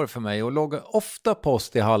många år för mig och låg ofta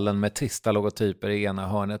post i hallen med trista logotyper i ena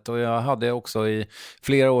hörnet. Och jag hade också i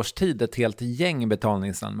flera års tid ett helt gäng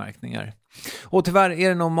betalningsanmärkningar. Och tyvärr är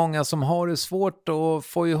det nog många som har det svårt att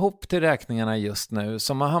få ihop till räkningarna just nu,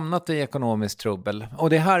 som har hamnat i ekonomiskt trubbel. Och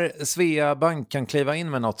det här Svea Bank kan kliva in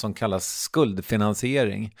med något som kallas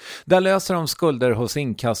skuldfinansiering. Där löser de skulder hos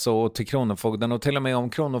inkasso och till Kronofogden, och till och med om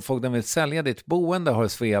Kronofogden vill sälja ditt boende har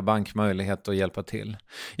Svea Bank möjlighet att hjälpa till.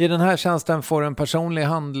 I den här tjänsten får du en personlig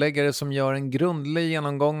handläggare som gör en grundlig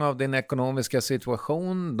genomgång av din ekonomiska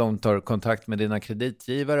situation. De tar kontakt med dina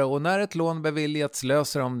kreditgivare och när ett lån beviljats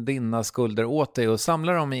löser de dina skulder skulder åt dig och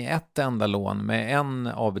samla dem i ett enda lån med en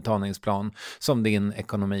avbetalningsplan som din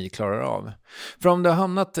ekonomi klarar av. För om du har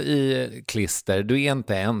hamnat i klister, du är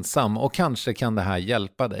inte ensam och kanske kan det här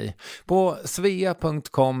hjälpa dig. På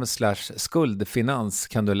svea.com/skuldfinans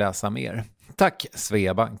kan du läsa mer. Tack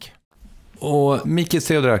Sveabank. Och Mikis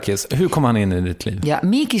Theodorakis, hur kom han in i ditt liv? Ja,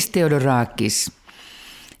 Mikis Theodorakis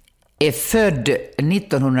är född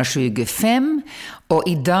 1925 och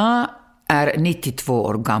idag är 92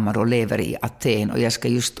 år gammal och lever i Aten. Och jag ska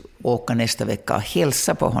just åka nästa vecka och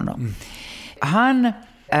hälsa på honom. Han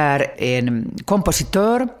är en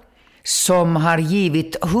kompositör som har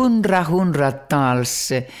givit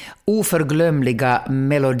hundratals oförglömliga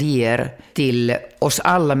melodier till oss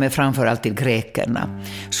alla, men framförallt till grekerna.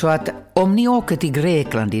 Så att om ni åker till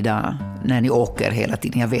Grekland idag, när ni åker hela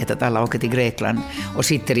tiden, jag vet att alla åker till Grekland och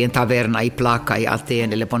sitter i en taverna i Plaka i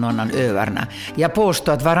Aten eller på någon av öarna. Jag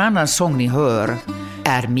påstår att varannan sång ni hör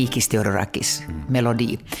är Mikis Theodorakis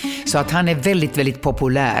melodi. Så att han är väldigt, väldigt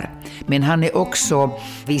populär. Men han är också,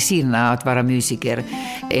 vid sidan av att vara musiker,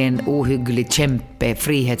 en ohygglig kämpe,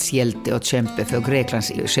 frihetshjälte och kämpe för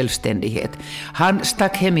Greklands självständighet. Han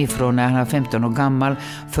stack hemifrån när han var 15 år gammal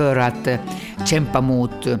för att kämpa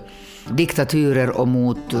mot diktaturer och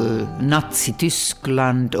mot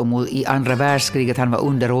Nazi-Tyskland och i andra världskriget. Han var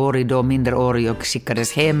underårig då, minderårig och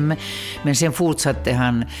skickades hem. Men sen fortsatte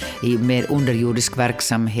han med underjordisk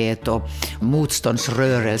verksamhet och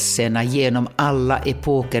motståndsrörelserna genom alla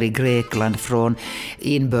epoker i Grekland, från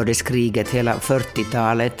inbördeskriget hela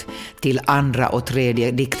 40-talet till andra och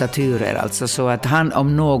tredje diktaturer. Alltså, så att han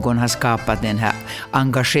om någon har skapat den här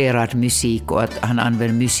engagerad musik och att han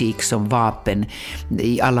använder musik som vapen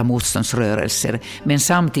i alla motståndsrörelser. Men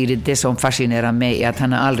samtidigt, det som fascinerar mig är att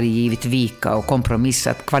han har aldrig givit vika och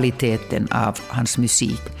kompromissat kvaliteten av hans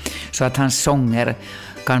musik. Så att hans sånger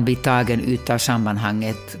kan bli tagen ut av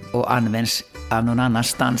sammanhanget och används av någon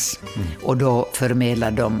annanstans. Och då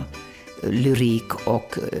förmedlar de lyrik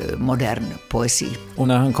och modern poesi. Och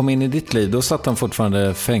när han kom in i ditt liv, då satt han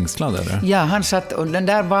fortfarande fängslad, eller? Ja, han satt, och den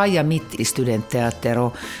där var jag mitt i studentteater,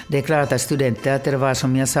 och det är klart att studentteater var,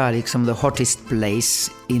 som jag sa, liksom the hottest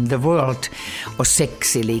place in the world, och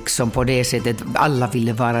sexy liksom på det sättet. Alla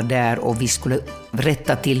ville vara där och vi skulle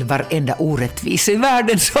rätta till varenda orättvisa i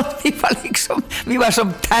världen, så vi var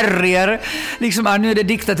som terrier. Liksom, nu är det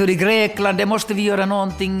diktatur i Grekland, det måste vi göra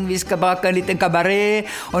någonting, vi ska baka en liten kabaré,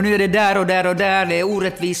 och nu är det där och där och där, det är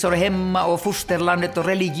orättvisor hemma och fosterlandet och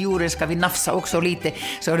religionen ska vi nafsa också lite.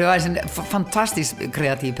 Så det var en fantastisk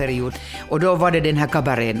kreativ period. Och då var det den här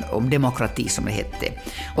kabarén om demokrati som det hette.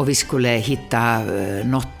 Och vi skulle hitta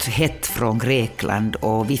något hett från Grekland,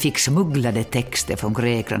 och vi fick smugglade texter från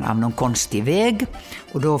Grekland av någon konstig väg.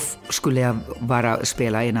 Och då skulle jag bara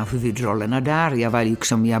spela en av huvudrollerna där.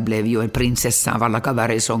 Jag blev ju en prinsessa av alla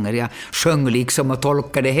kabarésånger. Jag sjöng liksom och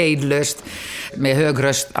tolkade hejdlöst med hög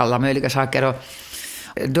röst alla möjliga saker. Och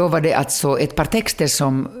då var det alltså ett par texter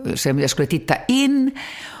som jag skulle titta in,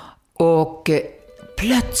 och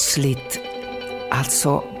plötsligt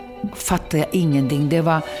alltså fattade jag ingenting. Det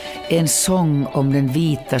var en sång om den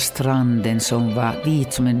vita stranden som var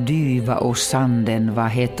vit som en duva, och sanden var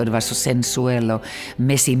het och det var så sensuell, och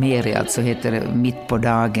Messimeri alltså heter det, mitt på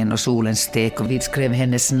dagen, och solen stek och vi skrev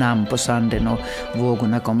hennes namn på sanden och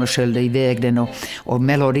vågorna kom och sköljde iväg den, och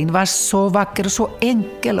melodin var så vacker och så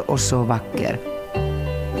enkel och så vacker.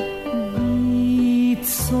 Vit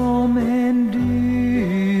som en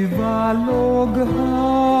duva låg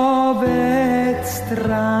havets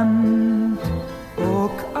strand,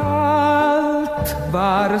 och allt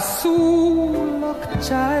var sol och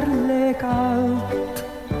kärlek allt.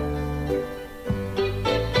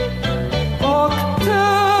 Och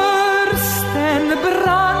törsten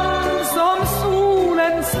brann som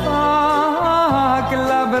solens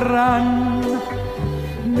spagla brann,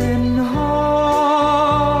 men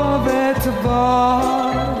havet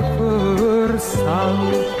var för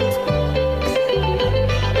salt.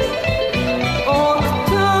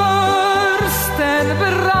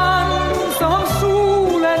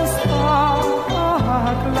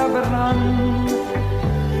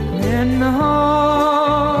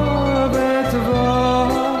 Havet var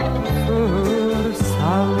för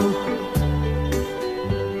salt.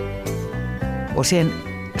 Och sen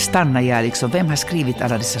stannade jag liksom, vem har skrivit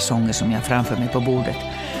alla dessa sånger som jag framför mig på bordet?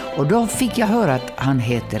 Och då fick jag höra att han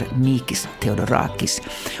heter Mikis Theodorakis,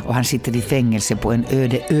 och han sitter i fängelse på en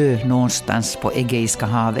öde ö någonstans på Egeiska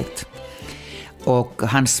havet. Och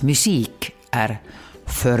hans musik är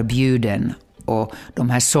förbjuden, och de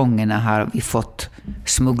här sångerna har vi fått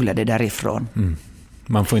smugglade därifrån.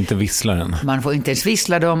 Man får inte vissla den. Man får inte ens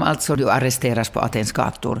vissla dem, alltså du arresteras på Atens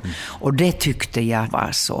gator. Och det tyckte jag var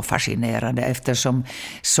så fascinerande eftersom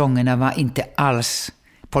sångerna var inte alls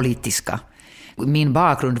politiska. Min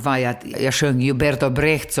bakgrund var ju att jag sjöng ju Bertolt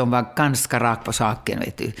Brecht som var ganska rak på saken,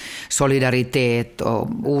 vet du. Solidaritet och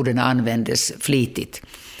orden användes flitigt.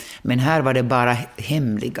 Men här var det bara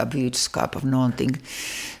hemliga budskap av någonting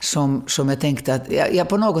som jag tänkte att jag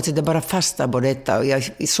på något sätt bara fastnade på detta. Och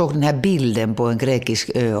jag såg den här bilden på en grekisk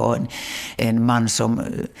ö och en man som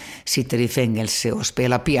sitter i fängelse och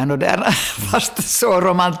spelar piano där. Fast så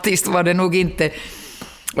romantiskt var det nog inte.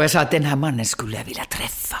 Och jag sa att den här mannen skulle jag vilja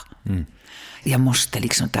träffa. Jag måste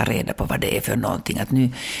liksom ta reda på vad det är för någonting. Att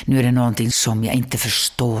nu är det någonting som jag inte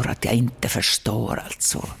förstår, att jag inte förstår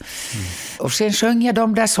alltså. Och sen sjöng jag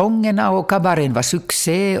de där sångerna och kabarén var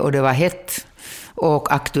succé och det var hett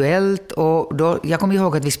och aktuellt. Och då, jag kommer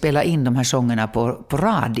ihåg att vi spelade in de här sångerna på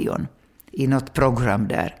radion i något program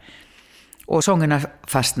där. Och sångerna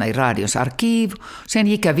fastnade i radions arkiv. Sen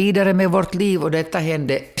gick jag vidare med vårt liv och detta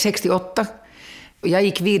hände 68. Jag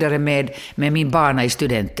gick vidare med min bana i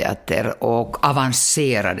studentteater och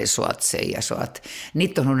avancerade så att säga. Så att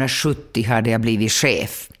 1970 hade jag blivit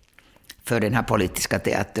chef för den här politiska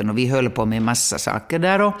teatern. Och vi höll på med massa saker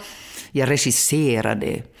där och jag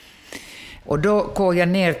regisserade. Och då går jag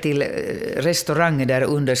ner till restaurangen där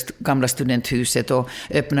under gamla studenthuset och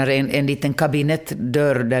öppnar en liten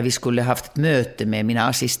kabinettdörr där vi skulle haft ett möte med mina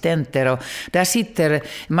assistenter. Och där sitter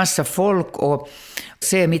massa folk och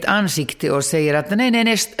ser mitt ansikte och säger att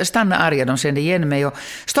nej, stanna arga, de kände igen mig och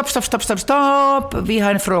stopp, vi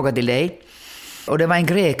har en fråga till dig. Och det var en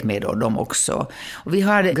grek med dem också. Och vi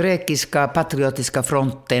hade grekiska patriotiska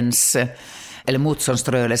frontens eller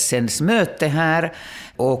motståndsrörelsens möte här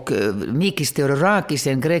och Mikis Theodorakis,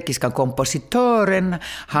 den grekiska kompositören,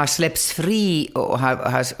 har släppts fri och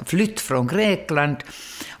har flytt från Grekland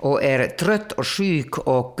och är trött och sjuk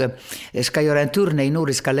och ska göra en turné i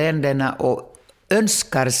nordiska länderna och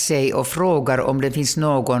önskar sig och frågar om det finns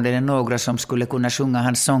någon eller några som skulle kunna sjunga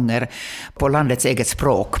hans sånger på landets eget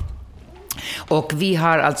språk. Och vi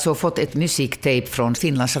har alltså fått ett musiktape från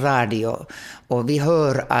Finlands radio och vi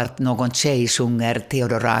hör att någon tjej sjunger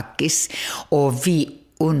Theodorakis och vi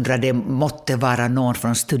undrar, det måtte vara någon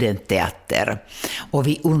från studentteater och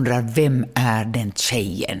vi undrar, vem är den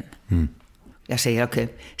tjejen? Jag säger okej,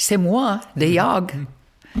 c'est moi, det är jag.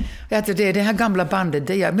 Ja, det är det här gamla bandet,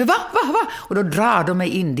 det är jag. Men va? Och då drar de mig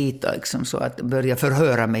in dit liksom, så att börja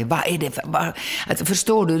förhöra mig. Vad är det för... Alltså,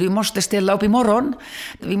 förstår du måste ställa upp imorgon.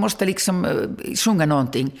 Vi måste liksom sjunga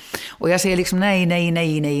någonting. Och jag säger liksom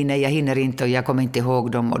nej, jag hinner inte och jag kommer inte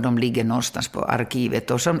ihåg dem och de ligger någonstans på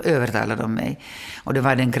arkivet. Och så övertalar de mig. Och det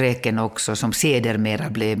var den greken också som sedermera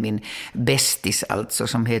blev min bästis alltså,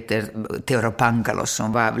 som heter Theodopangalos,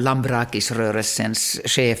 som var Lambrakis-rörelsens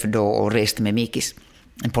chef då och reste med Mikis.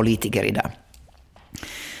 En politiker idag.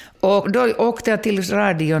 Och då åkte jag till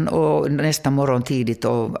radion och nästa morgon tidigt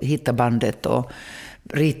och hittade bandet och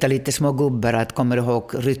ritade lite små gubbar att komma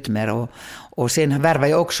ihåg rytmer. Och sen värvade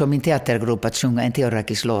jag också min teatergrupp att sjunga en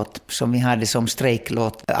Theodorakis-låt som vi hade som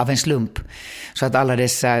strejklåt av en slump. Så att alla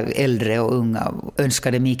dessa äldre och unga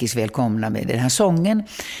önskade Mikis välkomna med den här sången.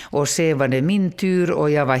 Och sen var det min tur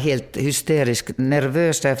och jag var helt hysterisk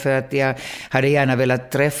nervös därför att jag hade gärna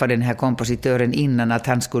velat träffa den här kompositören innan att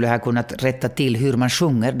han skulle ha kunnat rätta till hur man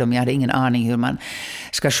sjunger dem. Jag hade ingen aning hur man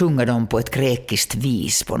ska sjunga dem på ett grekiskt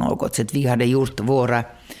vis på något sätt. Vi hade gjort våra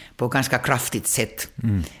på ganska kraftigt sätt.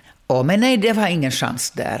 Men nej, det var ingen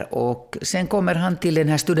chans där. Och sen kommer han till den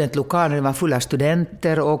här studentlokalen. Det var fulla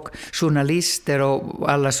studenter och journalister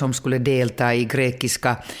och alla som skulle delta i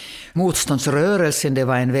grekiska motståndsrörelsen. Det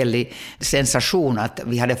var en väldig sensation att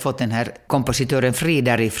vi hade fått den här kompositören fri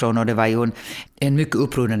därifrån. Och det var ju en mycket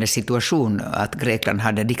upprörande situation att Grekland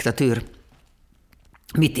hade diktatur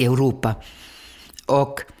mitt i Europa.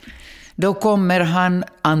 Och då kommer han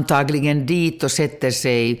antagligen dit och sätter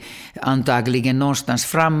sig antagligen någonstans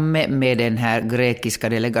framme med den här grekiska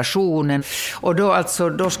delegationen. Och då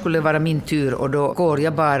skulle det vara min tur och då går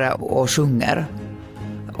jag bara och sjunger.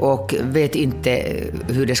 Och vet inte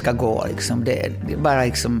hur det ska gå. Liksom. Det bara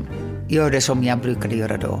liksom, gör det som jag brukade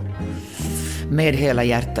göra då. Med hela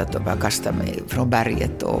hjärtat och bara kasta mig från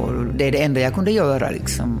berget. Och det är det enda jag kunde göra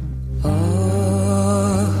liksom.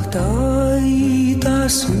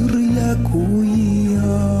 Syrjäkuja,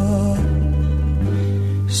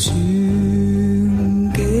 synkeitä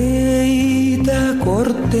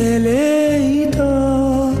kortteleita,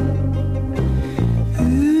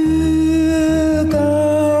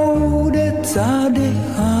 yökaudet sadehavisee.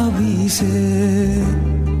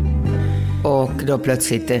 Och då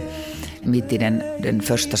plötsligt, mitt i den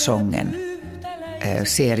första sången,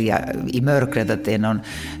 ser jag i mörkret att det är någon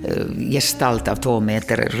gestalt av 2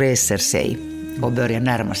 meter reser sig och börjar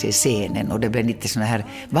närma sig scenen. Och det blir lite sån här,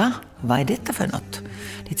 vad är detta för något?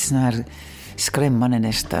 Lite sån här skrämmande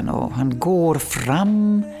nästan. Och han går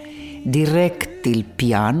fram direkt till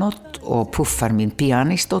pianot och puffar min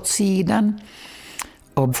pianist åt sidan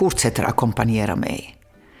och fortsätter ackompanjera mig.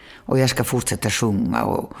 Och jag ska fortsätta sjunga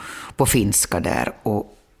och på finska där.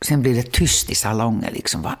 Och sen blir det tyst i salongen.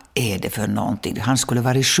 Liksom, vad är det för någonting? Han skulle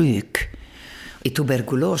vara sjuk. I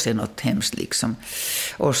tuberkulos är något hemskt. Liksom.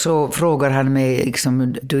 Och så frågar han mig,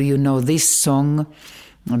 liksom, do you know this song?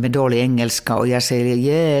 Med dålig engelska. Och jag säger,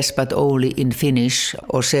 yes, but only in Finnish.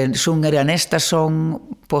 Och sen sjunger jag nästa sång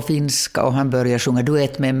på finska. Och han börjar sjunga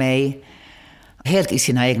duett med mig. Helt i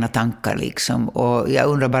sina egna tankar liksom. Och jag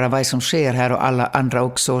undrar bara vad som sker här och alla andra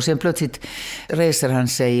också. Och sen plötsligt reser han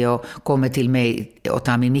sig och kommer till mig och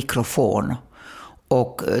tar min mikrofon.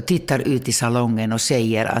 Och tittar ut i salongen och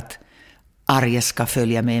säger att Arja ska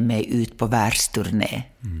följa med mig ut på världsturné.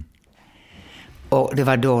 Mm. Och det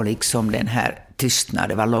var då liksom den här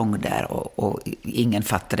tystnaden var lång där och ingen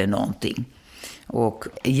fattade någonting. Och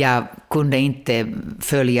jag kunde inte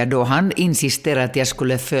följa då. Han insisterade att jag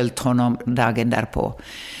skulle följt honom dagen därpå.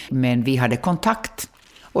 Men vi hade kontakt.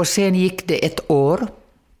 Och sen gick det 1 år.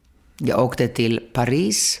 Jag åkte till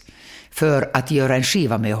Paris för att göra en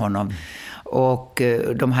skiva med honom. Och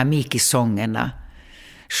de här Miki-sångerna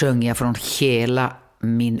sjöng jag från hela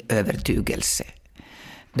min övertygelse.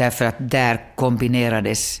 Därför att där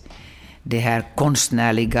kombinerades det här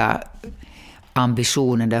konstnärliga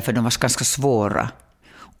ambitionen, därför de var ganska svåra,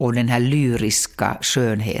 och den här lyriska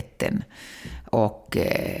skönheten och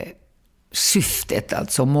syftet,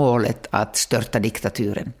 alltså målet att störta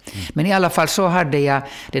diktaturen. Men i alla fall så hade jag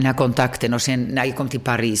den här kontakten, och sen när jag kom till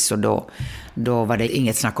Paris och då var det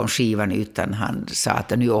inget snack om skivan, utan han sa att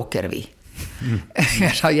nu åker vi.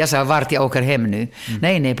 Jag sa vart jag åker hem nu.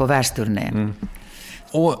 Nej, på världsturné.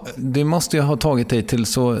 Och det måste ju ha tagit dig till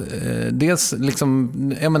så dels liksom,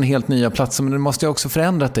 är man helt nya platser, men det måste ju också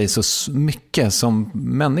förändrat dig så mycket som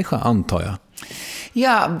människa, antar jag.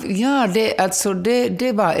 Ja,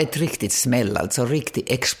 det var ett riktigt smäll, alltså riktig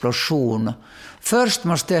explosion. Först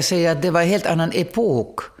måste jag säga att det var en helt annan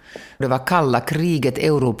epok. Det var kalla kriget,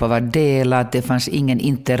 Europa var delat, det fanns ingen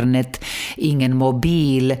internet, ingen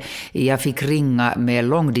mobil. Jag fick ringa med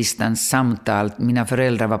långdistanssamtal. Mina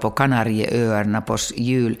föräldrar var på Kanarieöarna på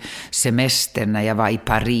julsemester när jag var i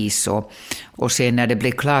Paris. Och sen när det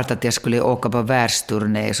blev klart att jag skulle åka på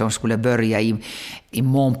världsturné som skulle börja i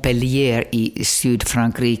Montpellier i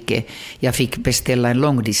Sydfrankrike, jag fick beställa en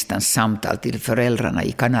långdistanssamtal till föräldrarna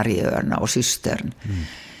i Kanarieöarna och systern.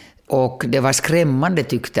 Och det var skrämmande,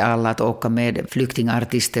 tyckte alla, att åka med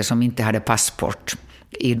flyktingartister som inte hade passport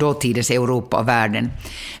i dåtidens Europa och världen.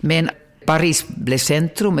 Men Paris blev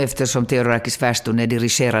centrum eftersom Theodorakis världsturné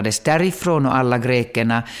dirigerades därifrån, och alla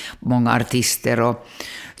grekerna, många artister och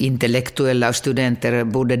intellektuella och studenter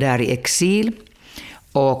bodde där i exil.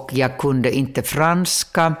 Och jag kunde inte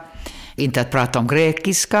franska, inte att prata om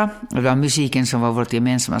grekiska. Det var musiken som var vårt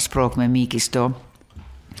gemensamma språk med Mikis då.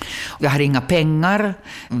 Jag hade inga pengar.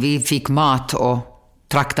 Vi fick mat och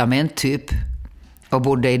traktament typ. Och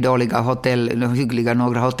bodde i dåliga hotell, hyggliga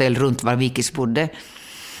några hotell runt var Mikis bodde.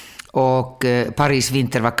 Och Paris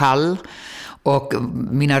vinter var kall. Och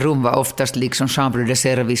mina rum var oftast liksom chambre de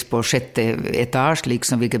service på 6:e etage,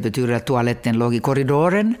 liksom, vilket betyder att toaletten låg i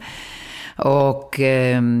korridoren. Och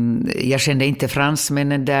jag kände inte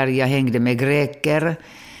fransmännen där, jag hängde med greker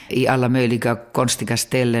i alla möjliga konstiga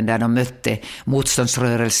ställen där de mötte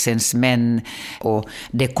motståndsrörelsens män, och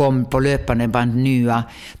det kom på löpande band nya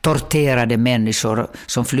torterade människor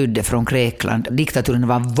som flydde från Grekland. Diktaturen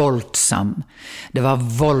var våldsam. Det var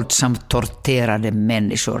våldsamt torterade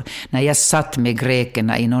människor. När jag satt med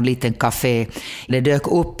grekerna i någon liten café, det dök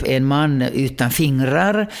upp en man utan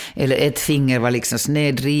fingrar, eller ett finger var liksom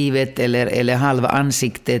snedrivet, eller halva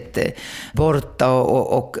ansiktet borta,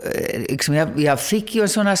 och liksom jag fick ju en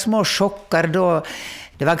sån här små chockar då.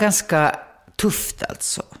 Det var ganska tufft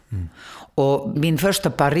alltså. Och min första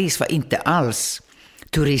Paris var inte alls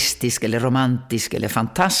turistisk eller romantisk eller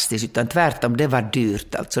fantastisk, utan tvärtom, det var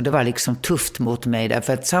dyrt alltså. Det var liksom tufft mot mig,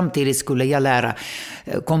 därför att samtidigt skulle jag lära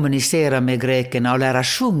kommunicera med grekerna och lära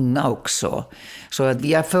sjunga också. Så att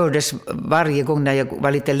jag fördes varje gång när jag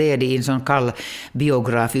var lite ledig i en sån kall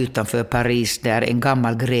biograf utanför Paris, där en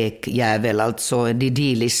gammal grekjävel, alltså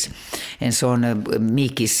Didilis, en sån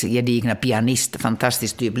Mikis gedigna pianist,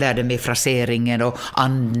 fantastisk typ, lärde mig fraseringen och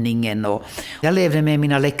andningen, och jag levde med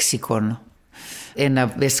mina lexikon. En av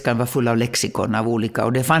väskan var full av lexikon av olika,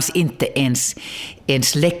 och det fanns inte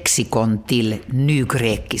ens lexikon till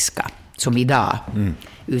nygrekiska. som idag.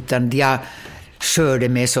 Utan jag körde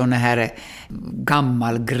med såna här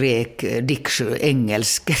gammal grek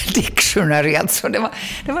engelsk dictionary. Alltså det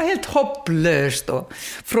var helt hopplöst att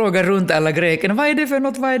fråga runt alla grekerna. Vad är det för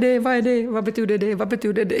något? Vad är det? Vad betyder det? Vad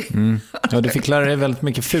betyder det? Ja, du fick lära dig väldigt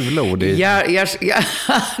mycket fula ord. Ja,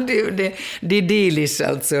 det Dilis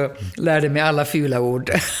alltså lärde mig alla fula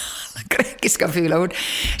ord. Grekiska fula ord.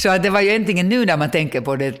 Så att det var ju egentligen nu när man tänker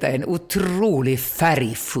på detta en otroligt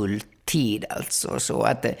färgfull tid alltså, så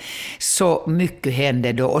att så mycket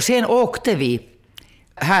hände då. Och sen åkte vi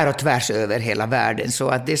här och tvärs över hela världen, så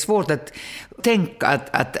att det är svårt att tänka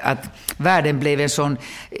att världen blev en sån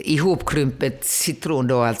ihopkrumpet citron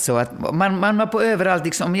då, alltså att man var på överallt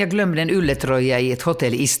liksom. Jag glömde en ylletröja i ett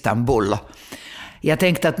hotell i Istanbul. Jag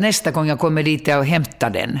tänkte att nästa gång jag kommer dit och hämtar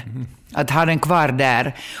den, att ha den kvar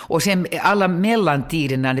där. Och sen alla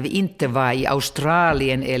mellantiderna när vi inte var i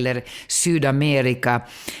Australien eller Sydamerika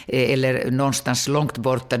eller någonstans långt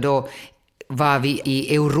borta, då var vi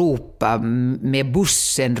i Europa med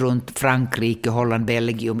bussen runt Frankrike, Holland,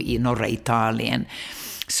 Belgium, i norra Italien.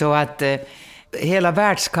 Så att hela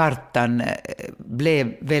världskartan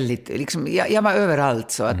blev väldigt, liksom, jag var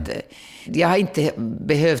överallt, så att jag har inte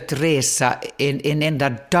behövt resa en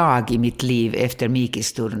enda dag i mitt liv efter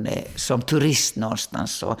Mikis turné som turist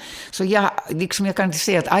någonstans. Så jag kan inte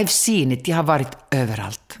säga att I've seen it, jag har varit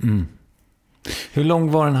överallt. Hur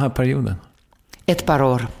lång var den här perioden? Ett par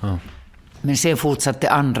år. Ja. Men sen fortsatte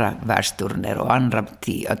andra världsturner och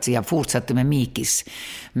alltså jag fortsatte med Mikis.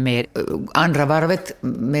 Med andra varvet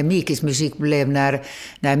med Mikis musik blev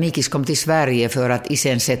när Mikis kom till Sverige för att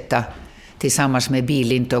iscensätta tillsammans med Bill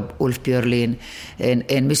Lind och Ulf Björlin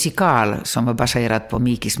en musikal som var baserad på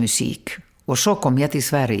Mikis musik. Och så kom jag till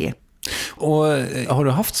Sverige. Och har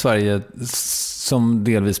du haft Sverige som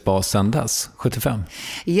delvis bas sedan dess, 75?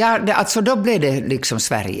 Ja, alltså då blev det liksom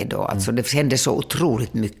Sverige då. Alltså det hände så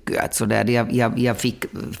otroligt mycket. Alltså där jag fick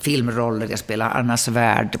filmroller, jag spelade Annas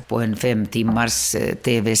värld på en 5 timmars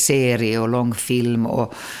tv-serie och långfilm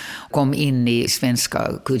och kom in i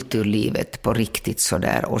svenska kulturlivet på riktigt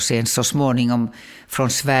sådär. Och sen så småningom från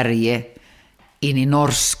Sverige in i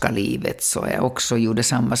norska livet, så jag också gjorde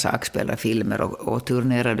samma sak, spelade filmer och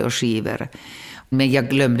turnerade och skivor. Men jag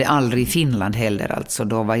glömde aldrig Finland heller, alltså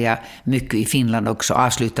då var jag mycket i Finland också,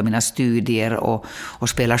 avslutade mina studier och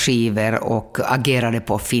spelade skivor och agerade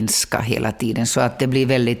på finska hela tiden, så att det blir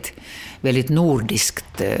väldigt, väldigt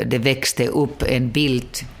nordiskt. Det växte upp en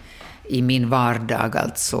bild i min vardag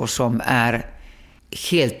alltså som är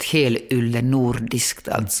helt nordiskt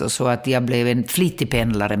alltså, så att jag blev en flitig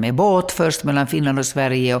pendlare med båt först mellan Finland och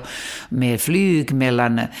Sverige och med flyg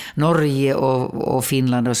mellan Norge och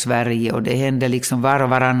Finland och Sverige, och det hände liksom var och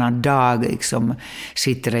varannan dag liksom,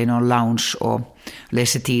 sitter i någon lounge och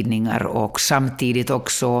läser tidningar och samtidigt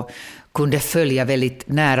också kunde följa väldigt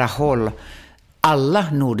nära håll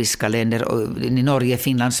alla nordiska länder, i Norge,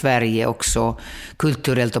 Finland, Sverige också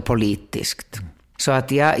kulturellt och politiskt. Så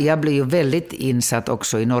att jag blev ju väldigt insatt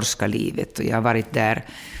också i norska livet, och jag har varit där,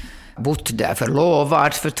 bott där,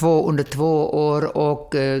 förlovad under 2 år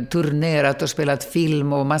och turnerat och spelat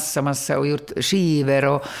film och massa och gjort skivor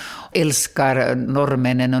och älskar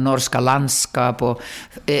norrmännen och norska landskap, och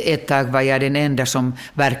ett tag var jag den enda som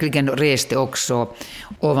verkligen reste också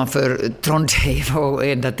ovanför Trondheim och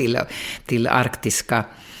ända till arktiska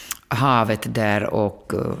havet där,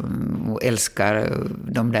 och älskar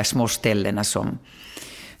de där små ställena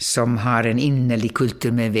som har en innerlig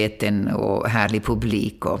kulturmedveten och härlig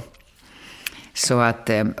publik. Så att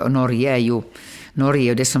Norge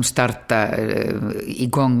är det som startade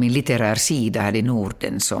igång min litterär sida här i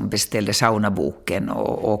Norden, som beställde Saunaboken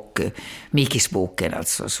och Mikisboken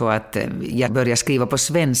alltså. Så att jag började skriva på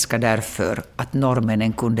svenska därför att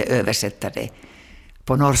norrmännen kunde översätta det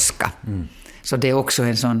på norska. Så det är också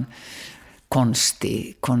en sån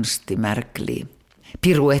konstig, märklig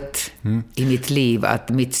piruett i mitt liv, att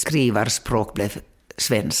mitt skrivarspråk blev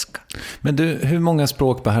svenska. Men du, hur många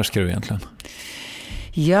språk behärskar du egentligen?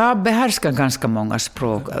 Jag behärskar ganska många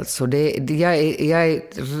språk. Alltså jag är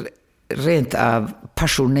rent av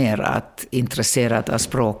passionerat intresserad av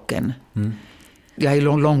språken. Jag är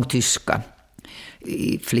långtyska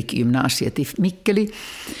i flickgymnasiet i Mikkeli.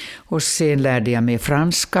 Och sen lärde jag mig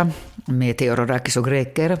franska med Theodorakis och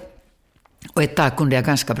greker. Och ett tag kunde jag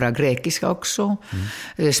ganska bra grekiska också.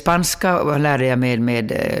 Spanska lärde jag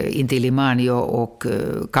med Inti-Illimani och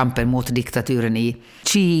kampen mot diktaturen i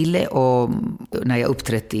Chile, och när jag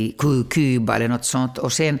uppträtt i Kuba eller något sånt.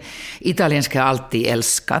 Och sen italienska har jag alltid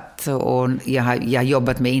älskat, och jag har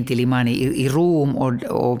jobbat med Inti-Illimani i Rom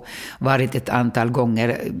och varit ett antal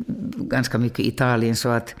gånger ganska mycket i Italien, så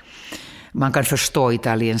att Man kan förstå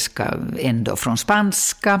italienska ändå från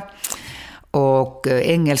spanska. Och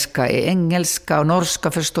engelska är engelska och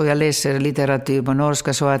norska förstår jag, läser litteratur på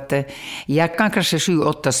norska, så att jag kan kanske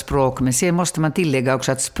 7-8 språk, men sen måste man tillägga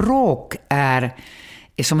också att språk är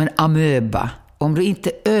som en amöba. Om du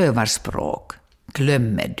inte övar språk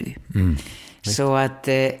glömmer du. Så att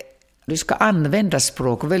du ska använda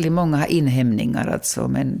språk, och väldigt många har inhämningar alltså,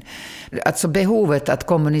 men alltså behovet att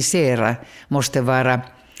kommunicera måste vara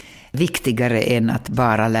viktigare än att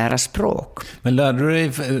bara lära språk. Men lärde du dig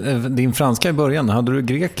din franska i början? Hade du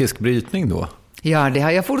grekisk brytning då? Ja, det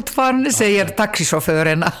har jag fortfarande, säger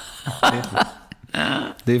taxichaufförerna.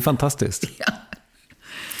 Det är fantastiskt. Ja.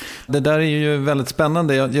 Det där är ju väldigt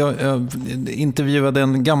spännande. Jag intervjuade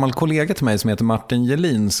en gammal kollega till mig som heter Martin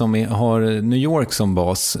Gelin, som har New York som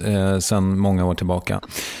bas sedan många år tillbaka.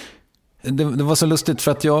 Det var så lustigt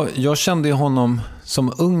för att jag kände honom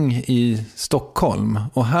som ung i Stockholm,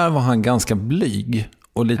 och här var han ganska blyg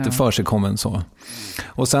och lite försigkommen så.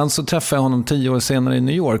 Och sen så träffade jag honom 10 år senare i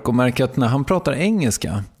New York och märker att när han pratar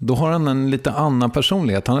engelska, då har han en lite annan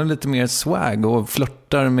personlighet. Han är lite mer swag och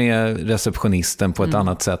flörtar med receptionisten på ett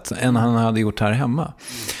annat sätt än han hade gjort här hemma.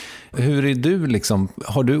 Hur är du liksom,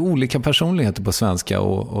 har du olika personligheter på svenska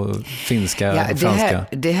och finska och franska?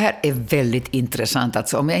 Det här är väldigt intressant.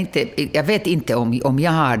 Alltså, jag vet inte om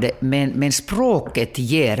jag har det, men språket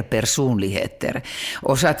ger personligheter.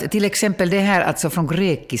 Och så att till exempel det här alltså från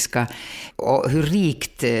grekiska, och hur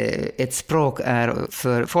rikt ett språk är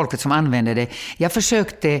för folket som använder det. Jag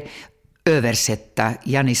försökte översätta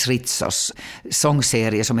Janis Ritsos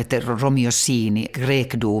sångserie som heter Romiosini,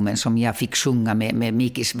 Grekdomen, som jag fick sjunga med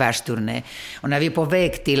Mikis världsturné. Och när vi på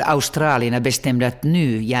väg till Australien bestämde att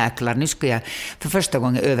nu ska jag för första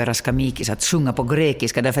gången överraska Mikis att sjunga på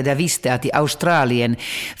grekiska, därför att jag visste att i Australien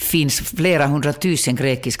finns flera 100 000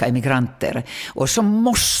 grekiska emigranter och som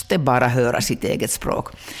måste bara höra sitt eget språk.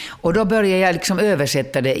 Och då började jag liksom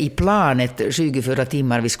översätta det i planet 24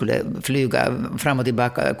 timmar. Vi skulle flyga fram och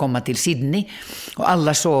tillbaka, komma till Sydney, och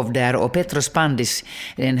alla sov där, och Petros Pandis,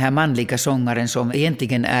 den här manliga sångaren som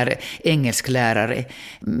egentligen är engelsklärare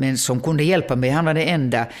men som kunde hjälpa mig, han var det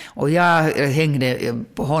enda, och jag hängde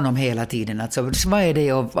på honom hela tiden, alltså vad är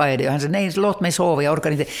det och han sa nej, låt mig sova, jag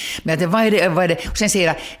orkar inte, men vad är det, och sen säger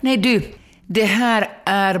jag, nej du, det här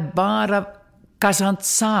är bara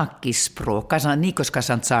Kazantzakis språk. Nikos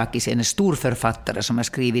Kazantzakis är en stor författare som har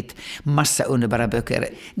skrivit massa underbara böcker.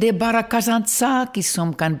 Det är bara Kazantzakis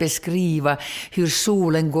som kan beskriva hur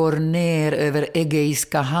solen går ner över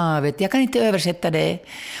Egeiska havet. Jag kan inte översätta det.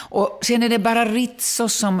 Och sen är det bara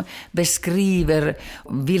Ritsos som beskriver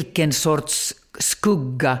vilken sorts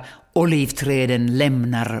skugga olivträden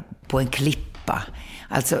lämnar på en klippa.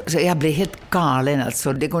 Alltså, så jag blev helt galen.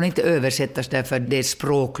 Alltså, det går inte översättas därför det är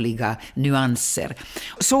språkliga nyanser.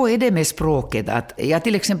 Så är det med språket. Att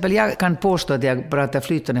jag kan påstå att jag pratar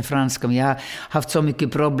flytande franska, men jag har haft så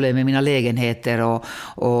mycket problem med mina lägenheter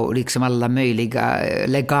och liksom alla möjliga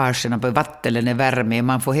lägagerna på vatten är värme.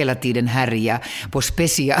 Man får hela tiden härja på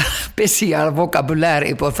special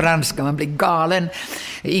vokabulär på franska. Man blir galen.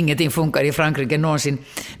 Ingenting funkar i Frankrike någonsin.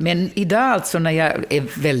 Men idag alltså, när jag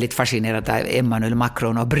är väldigt fascinerad av Emmanuel Macron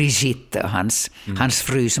och Brigitte, hans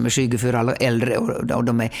fru som är 24 år äldre, och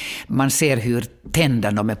man ser hur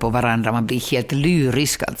tända de är på varandra. Man blir helt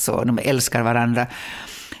lyrisk alltså. De älskar varandra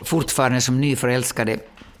fortfarande som nyförälskade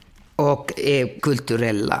och är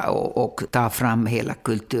kulturella och tar fram hela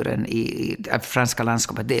kulturen i franska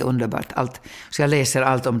landskapet. Det är underbart allt. Så jag läser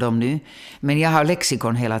allt om dem nu. Men jag har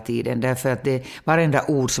lexikon hela tiden, därför att det varenda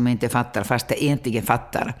ord som jag inte fattar, fast jag egentligen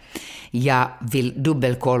fattar, jag vill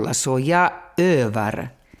dubbelkolla. Så jag övar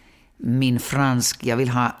min fransk. Jag vill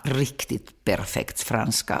ha riktigt perfekt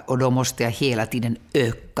franska, och då måste jag hela tiden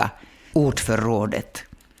öka ordförrådet.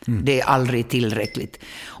 Det är aldrig tillräckligt.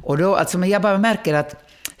 Och då, alltså, men jag bara märker att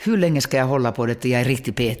hur länge ska jag hålla på det? Jag är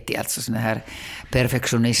riktigt petig, alltså sån här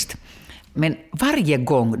perfektionist. Men varje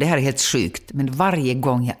gång, det här är helt sjukt, men varje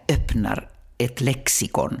gång jag öppnar ett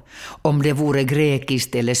lexikon, om det vore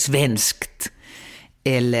grekiskt eller svenskt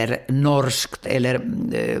eller norskt eller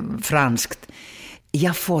franskt,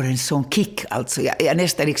 jag får en sån kick. Alltså. Jag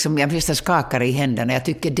nästan skakar i händerna. Jag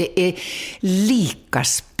tycker det är lika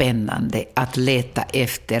spännande att leta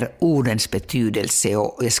efter ordens betydelse,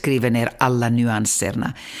 och jag skriver ner alla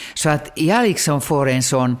nyanserna. Så att jag liksom får en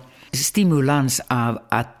sån stimulans av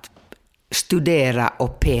att studera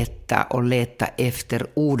och peta och leta efter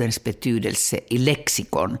ordens betydelse i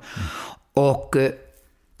lexikon. Och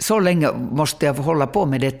så länge måste jag hålla på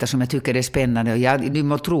med detta som jag tycker är spännande. Och du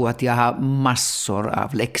må tro att jag har massor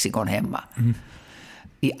av lexikon hemma.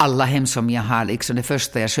 i alla hem som jag har. Liksom det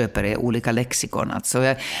första jag köper är olika lexikon.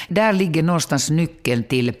 Alltså där ligger någonstans nyckeln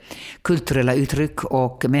till kulturella uttryck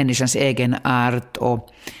och människans egen art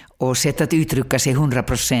och sätt att uttrycka sig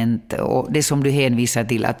 100%. Och det som du hänvisar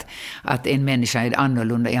till att en människa är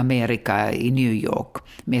annorlunda i Amerika, i New York,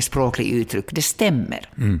 med språklig uttryck, det stämmer.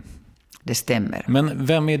 Det stämmer. Men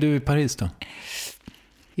vem är du i Paris då?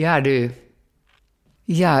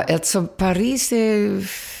 Ja, alltså Paris är,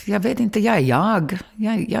 jag vet inte, jag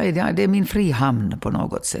det är min frihamn på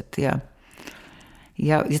något sätt.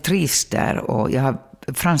 Jag trivs där och jag har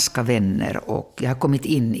franska vänner och jag har kommit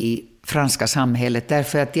in i franska samhället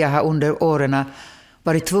därför att jag har under åren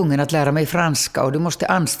varit tvungen att lära mig franska och du måste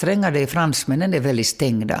anstränga dig. Fransmännen är väldigt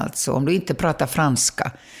stängda alltså. Om du inte pratar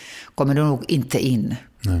franska kommer du nog inte in.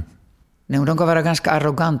 Nej. De kan vara ganska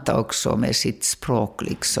arroganta också med sitt språk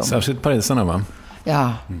liksom. Särskilt parisarna, va?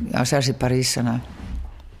 Ja, särskilt parisarna.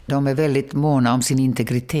 De är väldigt måna om sin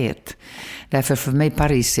integritet. Därför för mig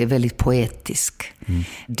Paris är väldigt poetisk.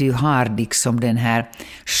 Du har liksom den här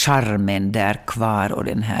charmen där kvar och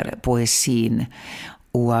den här poesin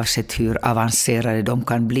oavsett hur avancerade de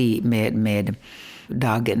kan bli med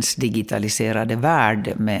dagens digitaliserade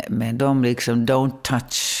värld. Men de liksom don't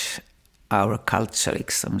touch our culture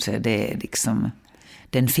liksom. Så det är liksom,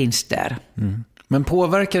 den finns där. Men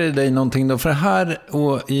påverkar det dig någonting då? För här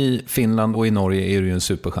och i Finland och i Norge är du ju en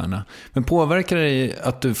superstjärna. Men påverkar det dig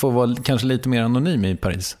att du får vara kanske lite mer anonym i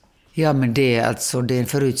Paris? Ja, men det är en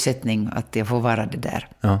förutsättning att jag får vara det där.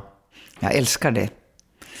 Ja. Jag älskar det.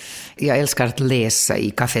 Jag älskar att läsa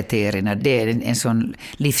i kafeterierna. Det är en sån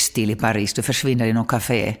livsstil i Paris. Du försvinner i någon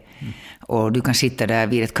café och du kan sitta där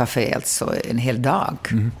vid ett café alltså en hel dag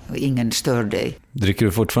och ingen stör dig. Dricker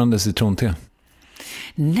du fortfarande citronte?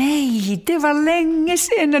 Nej, det var länge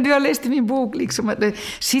sedan när du har läst min bok. Liksom, att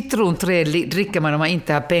citronträd dricker man om man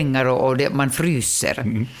inte har pengar och man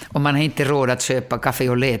fryser. Och man har inte råd att köpa kaffe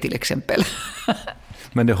och lä till exempel.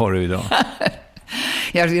 Men det har du idag.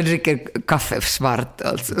 Jag dricker kaffe svart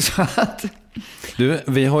alltså. Så att... Du,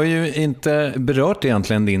 vi har ju inte berört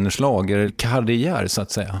egentligen din schlagerkarriär så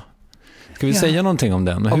att säga. Ska vi säga någonting om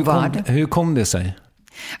den? Hur kom det sig?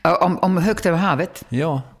 Om Högt över havet?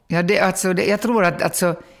 Ja. Ja, jag tror att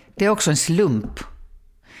det är också en slump.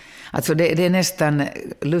 Alltså det är nästan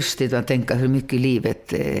lustigt att tänka hur mycket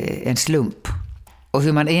livet är en slump. Och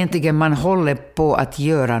hur man håller på att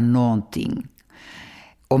göra någonting.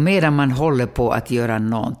 Och medan man håller på att göra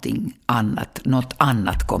någonting annat, något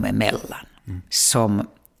annat kommer emellan. Som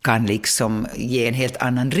kan liksom ge en helt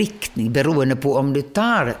annan riktning beroende på om du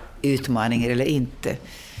tar utmaningar eller inte.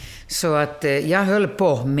 Så att jag höll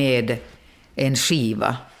på med en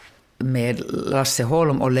skiva med Lasse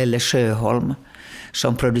Holm och Lelle Sjöholm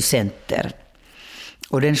som producenter.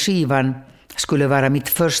 Och den skivan skulle vara mitt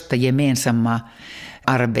första gemensamma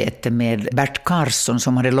arbete med Bert Karlsson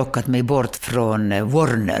som hade lockat mig bort från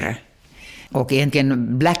Warner. Och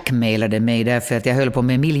egentligen blackmailade mig därför att jag höll på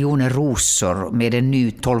med Miljoner rosor med en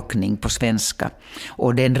ny tolkning på svenska.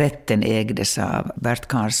 Och den rätten ägdes av Bert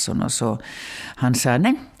Karlsson. Och så han sa,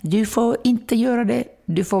 nej, du får inte göra det.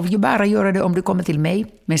 Du får ju bara göra det om du kommer till mig.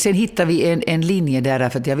 Men sen hittade vi en linje där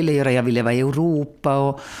för att jag ville vara i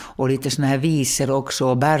Europa och lite såna här visor också.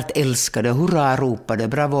 Och Bert älskade, hurra ropade,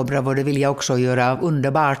 bravo, bravo, det vill jag också göra,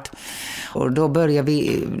 underbart. Och då började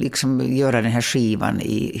vi liksom göra den här skivan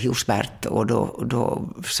hos Bert. Och då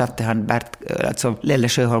satte han alltså Lelle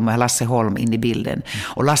Sjöholm och Lasse Holm in i bilden.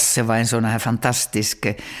 Och Lasse var en sån här fantastisk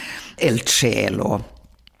eldsjäl och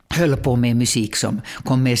höll på med musik som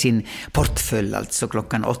kom med sin portfölj alltså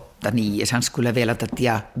klockan 8-9. Så han skulle velat att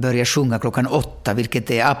jag började sjunga klockan 8,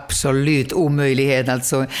 vilket är absolut omöjlighet.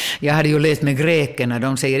 Alltså, jag hade ju läst med grekerna,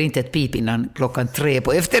 de säger inte ett pip innan klockan 3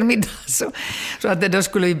 på eftermiddag. Så att de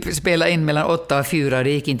skulle spela in mellan 8 och 4,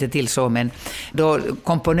 det gick inte till så. Men då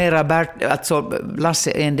komponerade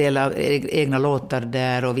Lasse en del av egna låtar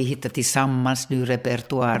där och vi hittade tillsammans ny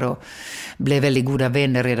repertoar och blev väldigt goda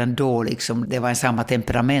vänner redan då. Liksom. Det var en samma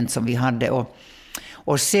temperament som vi hade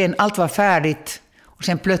och sen allt var färdigt. Och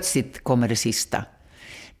sen plötsligt kommer det sista.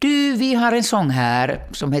 Du, vi har en sång här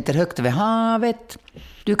som heter Högt över havet.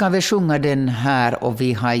 Du kan väl sjunga den här och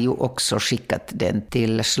vi har ju också skickat den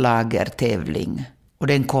till schlagertävling. Och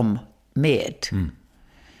den kom med.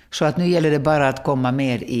 Så att nu gäller det bara att komma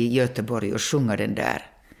med i Göteborg och sjunga den där.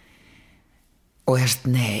 Och jag sa,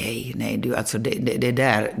 nej du, alltså det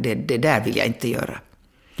där vill jag inte göra.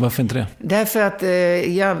 Varför inte det? Därför att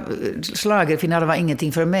schlagerfinal var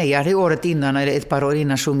ingenting för mig. Jag hade året innan, eller ett par år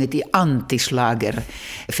innan, sjungit i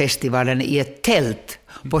antislagerfestivalen i ett tält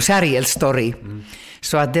på Sergels torg.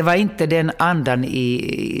 Så att det var inte den andan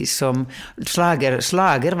som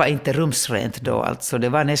slager var inte rumsrent då. Alltså det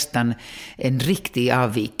var nästan en riktig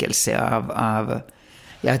avvikelse av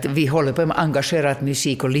vi håller på med engagerad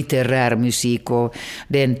musik och litterär musik och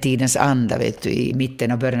den tidens anda, vet du, i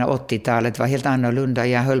mitten och början av 80-talet var helt annorlunda.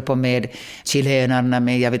 Jag höll på med chilenarna,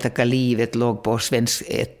 med Jag vet inte, livet låg på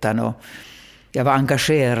Svenskättan och jag var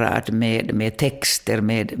engagerad med texter,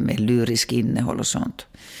 med lyrisk innehåll och sånt.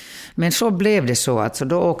 Men så blev det så att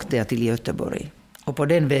då åkte jag till Göteborg och på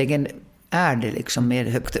den vägen är det liksom mer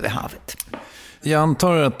högt över havet. Jag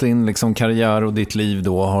antar att din liksom karriär och ditt liv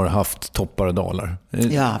då har haft toppar och dalar.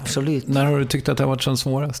 Ja, absolut. När har du tyckt att det har varit som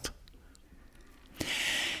svårast?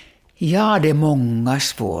 Ja, det är många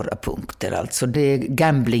svåra punkter. Alltså det är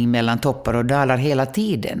gambling mellan toppar och dalar hela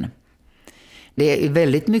tiden. Det är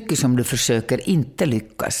väldigt mycket som du försöker inte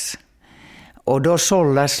lyckas. Och då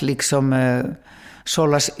sållas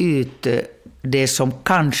ut det som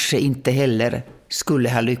kanske inte heller skulle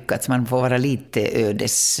ha lyckats. Man får vara lite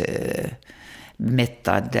ödesmättad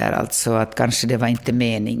där. Alltså att kanske det var inte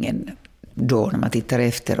meningen då när man tittar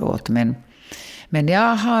efteråt. Men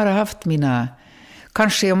jag har haft mina...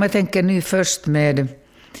 Kanske om jag tänker nu först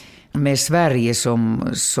med Sverige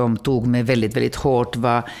som tog mig väldigt, väldigt hårt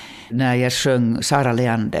var när jag sjöng Sara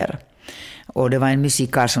Leander. Och det var en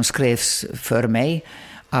musikal som skrevs för mig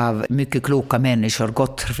av mycket kloka människor.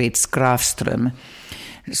 Gottfrid Skrafström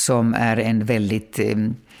som är en väldigt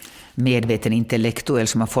medveten intellektuell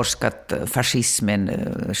som har forskat fascismen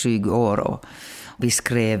 20 år. Och vi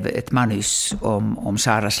skrev ett manus om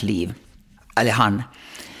Saras liv. Eller han.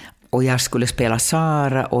 Och jag skulle spela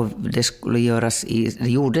Sara och det skulle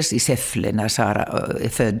gjordes i Säffle när Sara är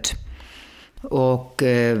född. Och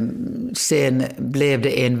sen blev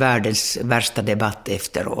det en världens värsta debatt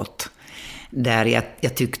efteråt. Där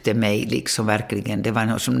jag tyckte mig liksom verkligen, det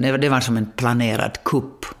var som en planerad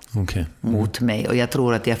kupp mot mig. Och jag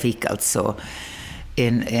tror att jag fick alltså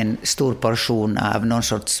en stor portion av någon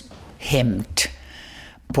sorts hämnd.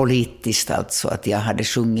 Politiskt alltså, att jag hade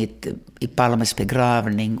sjungit i Palmes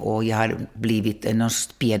begravning och jag hade blivit en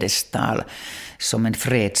piedestal som en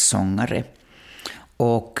fredssångare.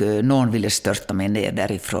 Och någon ville störta mig ner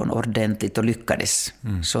därifrån ordentligt och lyckades.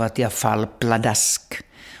 Så att jag fall pladask.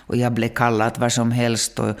 Och jag blev kallad vad som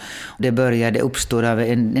helst och det började uppstå av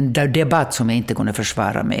en debatt som jag inte kunde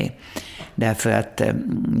försvara mig. Därför att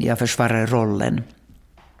jag försvarade rollen.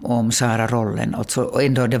 Om Sara-rollen. Och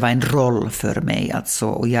ändå det var en roll för mig. Alltså,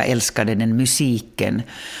 och jag älskade den musiken.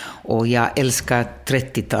 Och jag älskar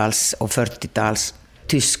 30-tals och 40-tals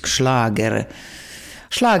tysk schlager.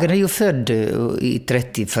 Schlagern är ju född i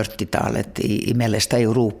 30-40-talet i mellersta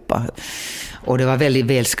Europa. Och det var väldigt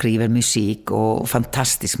välskriven musik och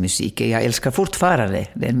fantastisk musik. Jag älskar fortfarande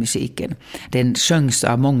den musiken. Den sjöngs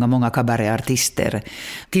av många, många kabareartister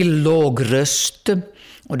till låg röst.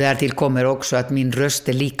 Och därtill kommer också att min röst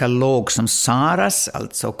är lika låg som Saras,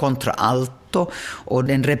 alltså kontraalto. Och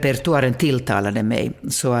den repertoaren tilltalade mig.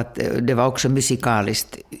 Så att det var också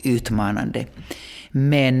musikaliskt utmanande.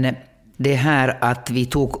 Men det här att vi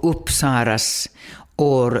tog upp Saras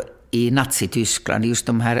år i Nazityskland, just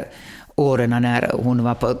de här åren när hon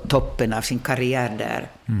var på toppen av sin karriär där,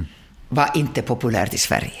 var inte populärt i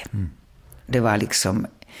Sverige. Det var liksom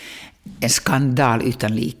en skandal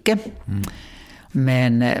utan like.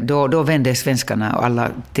 Men då vände svenskarna och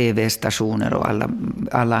alla tv-stationer och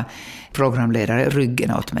alla programledare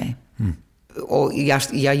ryggen åt mig. Och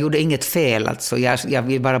jag gjorde inget fel. Alltså. Jag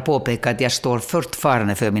vill bara påpeka att jag står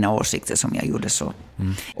fortfarande för mina åsikter som jag gjorde så.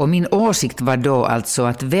 Och min åsikt var då alltså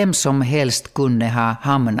att vem som helst kunde ha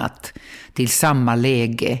hamnat till samma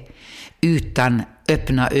läge utan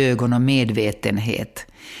öppna ögon och medvetenhet.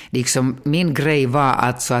 Liksom, min grej var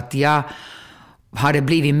alltså att jag hade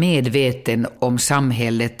blivit medveten om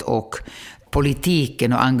samhället och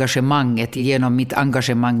politiken och engagemanget genom mitt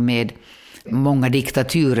engagemang med många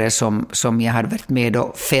diktaturer som jag hade varit med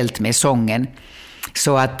och fällt med sången.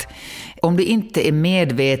 Så att om du inte är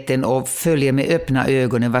medveten och följer med öppna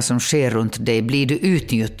ögonen vad som sker runt dig blir du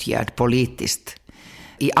utnyttjad politiskt.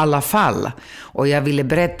 I alla fall. Och jag ville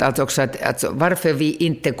berätta också att varför vi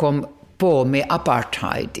inte kom på med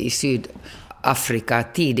apartheid i Sydafrika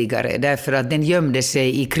tidigare. Därför att den gömde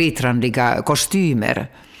sig i kritrandiga kostymer.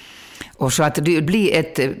 Och så att det blir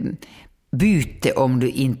ett byte om du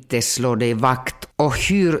inte slår dig vakt. Och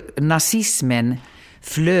hur nazismen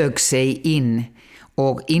flög sig in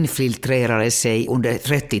och infiltrerade sig under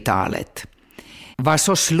 30-talet var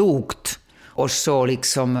så slogt och så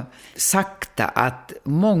liksom sakta att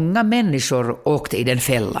många människor åkte i den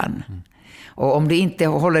fällan. Och om du inte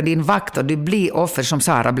håller din vakt och du blir offer som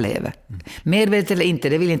Sara blev. Medvetet eller inte,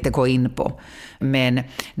 det vill jag inte gå in på. Men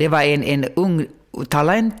det var en ung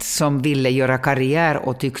talent som ville göra karriär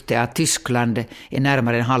och tyckte att Tyskland är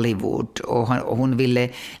närmare än Hollywood. Och hon ville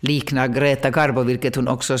likna Greta Garbo, vilket hon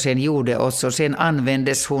också sen gjorde. Och så sen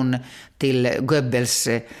användes hon till Goebbels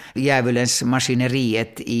djävulens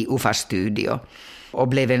maskineriet i UFA-studio. Och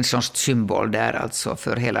blev en sån symbol där alltså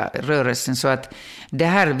för hela rörelsen. Så att det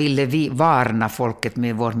här ville vi varna folket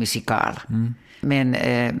med vår musikal. Men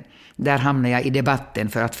där hamnade jag i debatten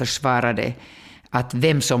för att försvara det. Att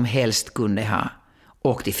vem som helst kunde ha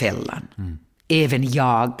åkt i fällan. Även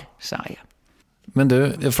jag, sa jag. Men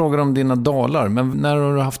du, jag frågar om dina dalar. Men när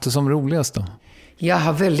har du haft det som roligast då? Jag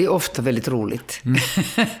har väldigt ofta väldigt roligt.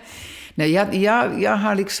 Nej, jag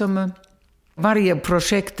har liksom varje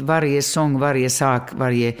projekt, varje sång, varje sak,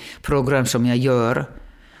 varje program som jag gör,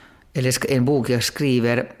 eller en bok jag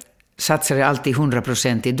skriver, satsar jag alltid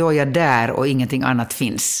 100%. Då är jag där och ingenting annat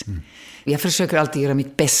finns. Jag försöker alltid göra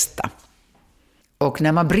mitt bästa. Och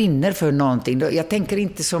när man brinner för någonting, då, jag tänker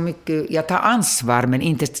inte så mycket, jag tar ansvar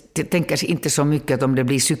men tänker inte så mycket att om det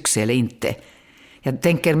blir succé eller inte. Jag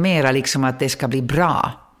tänker mera liksom att det ska bli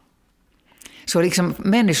bra. Så liksom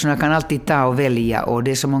människorna kan alltid ta och välja och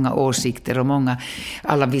det är så många åsikter och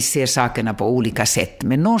alla vi ser sakerna på olika sätt.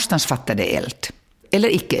 Men någonstans fattar det eld.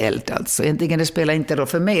 Eller icke eld alltså. Egentligen det spelar inte roll.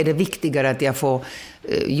 För mig är det viktigare att jag får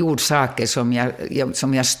gjort saker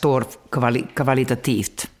som jag står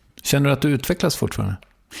kvalitativt. Känner du att du utvecklas fortfarande?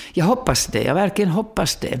 Jag hoppas det. Jag verkligen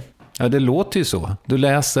hoppas det. Ja, det låter ju så. Du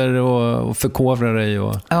läser och förkovrar dig.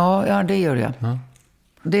 Ja, det gör jag. Ja.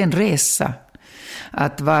 Det är en resa.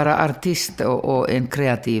 Att vara artist och en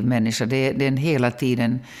kreativ människa, det är en hela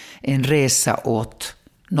tiden en resa åt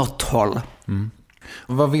något håll.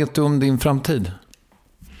 Vad vet du om din framtid?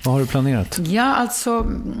 Vad har du planerat? Ja, alltså,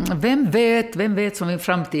 vem vet som min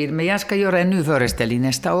framtid. Men jag ska göra en ny föreställning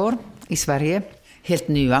nästa år i Sverige. Helt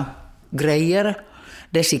nya grejer.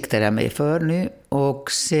 Det siktar jag mig för nu.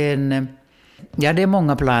 Och sen, ja, det är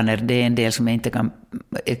många planer. Det är en del som jag inte kan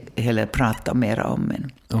heller prata mer om.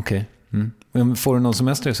 Okej. Får du någon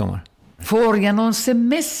semester i sommar? Får jag någon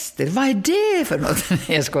semester? Vad är det för något?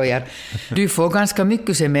 Jag skojar. Du får ganska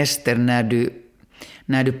mycket semester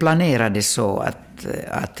när du planerar det så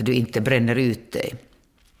att du inte bränner ut dig.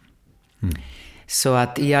 Så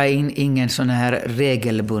att jag är ingen sån här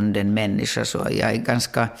regelbunden människa. Så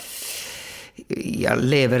jag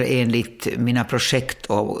lever enligt mina projekt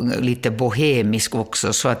och lite bohemisk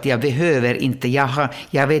också. Så att jag behöver inte,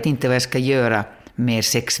 jag vet inte vad jag ska göra med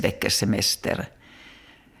 6 veckors semester.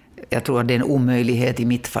 Jag tror att det är en omöjlighet i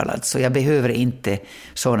mitt fall. Alltså jag behöver inte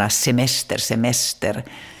såna semester.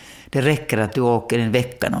 Det räcker att du åker en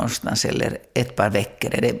vecka någonstans eller ett par veckor.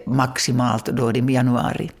 Det är maximalt, då är det i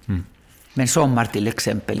januari. Men sommar till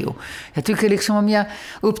exempel. Jag tycker liksom om jag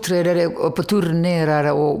uppträder på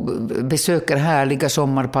turnerar och besöker härliga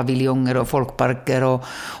sommarpaviljonger och folkparker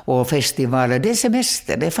och festivaler. Det är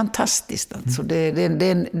semester, det är fantastiskt. Alltså. Det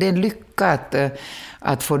är en lycka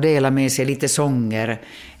att få dela med sig lite sånger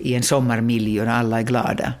i en sommarmiljö när alla är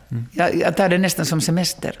glada. Jag tar det nästan som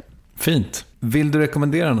semester. Fint. Vill du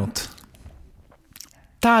rekommendera något?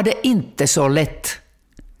 Ta det inte så lätt.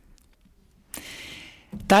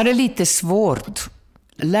 Ta det lite svårt.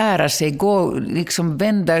 Lära sig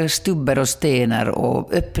vända stubbar och stenar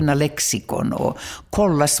och öppna lexikon och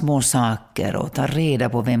kolla små saker och ta reda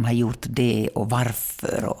på vem har gjort det och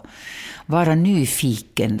varför. Och vara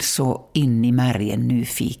nyfiken, så in i märgen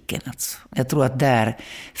nyfiken. Alltså. Jag tror att där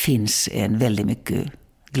finns en väldigt mycket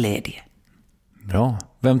glädje. Bra.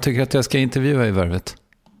 Vem tycker att jag ska intervjua i Värvet?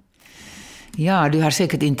 Ja, du har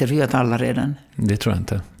säkert intervjuat alla redan. Det tror jag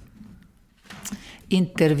inte.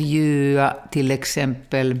 Intervjua till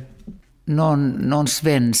exempel någon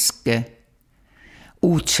svensk,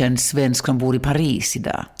 okänd svensk som bor i Paris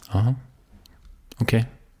idag. Aha. Okej.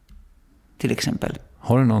 Till exempel.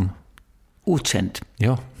 Har du någon? Okänd.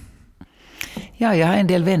 Ja. Ja, jag har en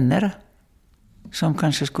del vänner som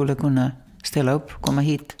kanske skulle kunna ställa upp, komma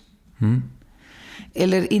hit.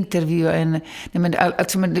 Eller intervjua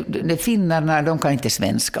finnarna, de kan inte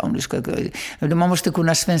svenska. Man måste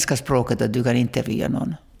kunna svenska språket att du kan intervjua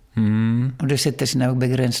någon. Och det sätter sina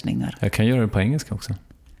begränsningar. Jag kan göra det på engelska också.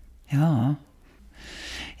 Ja.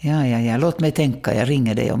 Låt mig tänka. Jag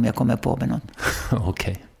ringer dig om jag kommer på med något.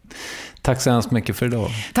 Okej. Tack så hemskt mycket för idag.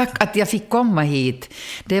 Tack att jag fick komma hit.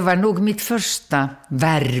 Det var nog mitt första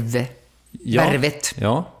värvet.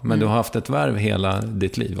 Ja, men du har haft ett värv hela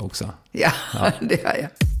ditt liv också. Ja. Det har jag.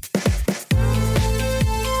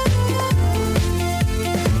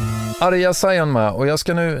 Arja Saijonmaa, och jag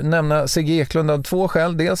ska nu nämna Sigge Eklund av 2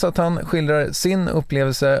 skäl. Dels att han skildrar sin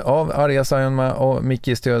upplevelse av Arja Saijonmaa och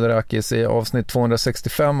Mikis Theodorakis i avsnitt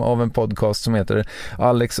 265 av en podcast som heter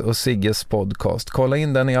Alex och Sigges podcast. Kolla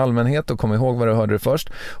in den i allmänhet och kom ihåg vad du hörde det först.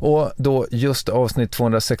 Och då just avsnitt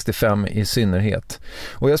 265 i synnerhet.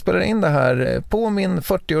 Och jag spelar in det här på min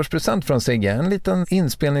 40-årspresent från Sigge. En liten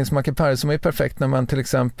inspelningsmackapär som är perfekt när man till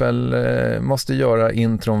exempel måste göra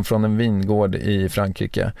intron från en vingård i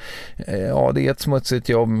Frankrike. Ja, det är ett smutsigt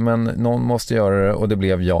jobb, men någon måste göra det och det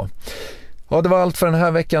blev jag. Ja, det var allt för den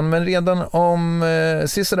här veckan, men redan om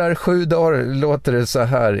sisådär 7 dagar låter det så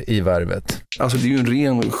här i Värvet. Alltså det är ju en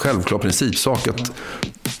ren självklar principsak att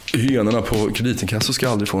hyenorna på kreditinkasso ska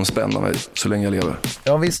aldrig få en spänn av mig så länge jag lever.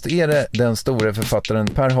 Ja, visst är det den stora författaren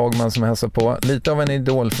Per Hagman som hälsar på. Lite av en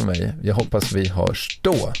idol för mig. Jag hoppas vi hörs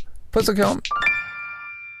då. Puss och kram!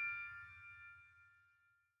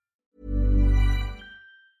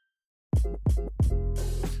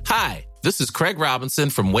 Hi, this is Craig Robinson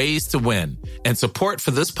from Ways to Win, and support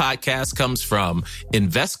for this podcast comes from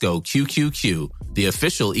Invesco QQQ, the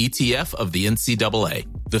official ETF of the NCAA.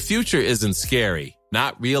 The future isn't scary.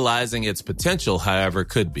 Not realizing its potential, however,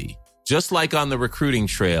 could be. Just like on the recruiting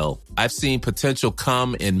trail, I've seen potential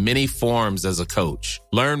come in many forms as a coach.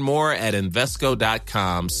 Learn more at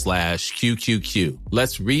Invesco.com/QQQ.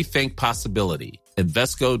 Let's rethink possibility.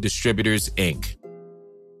 Invesco Distributors, Inc.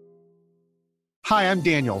 Hi, I'm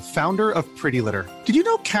Daniel, founder of Pretty Litter. Did you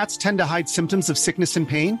know cats tend to hide symptoms of sickness and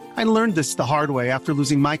pain? I learned this the hard way after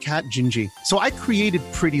losing my cat, Gingy. So I created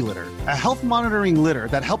Pretty Litter, a health monitoring litter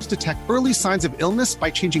that helps detect early signs of illness by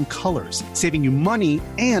changing colors, saving you money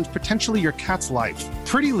and potentially your cat's life.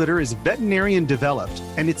 Pretty Litter is veterinarian developed,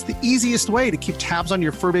 and it's the easiest way to keep tabs on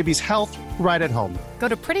your fur baby's health right at home. Go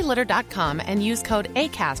to prettylitter.com and use code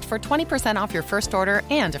ACAST for 20% off your first order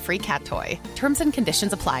and a free cat toy. Terms and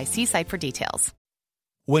conditions apply. See site for details.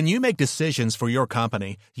 When you make decisions for your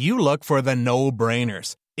company, you look for the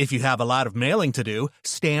no-brainers. If you have a lot of mailing to do,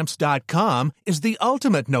 Stamps.com is the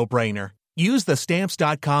ultimate no-brainer. Use the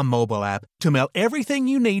Stamps.com mobile app to mail everything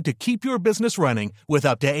you need to keep your business running with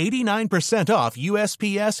up to 89% off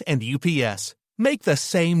USPS and UPS. Make the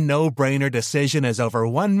same no-brainer decision as over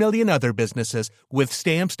 1 million other businesses with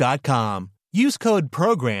Stamps.com. Use code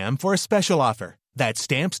PROGRAM for a special offer. That's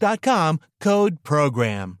Stamps.com, code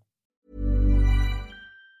PROGRAM.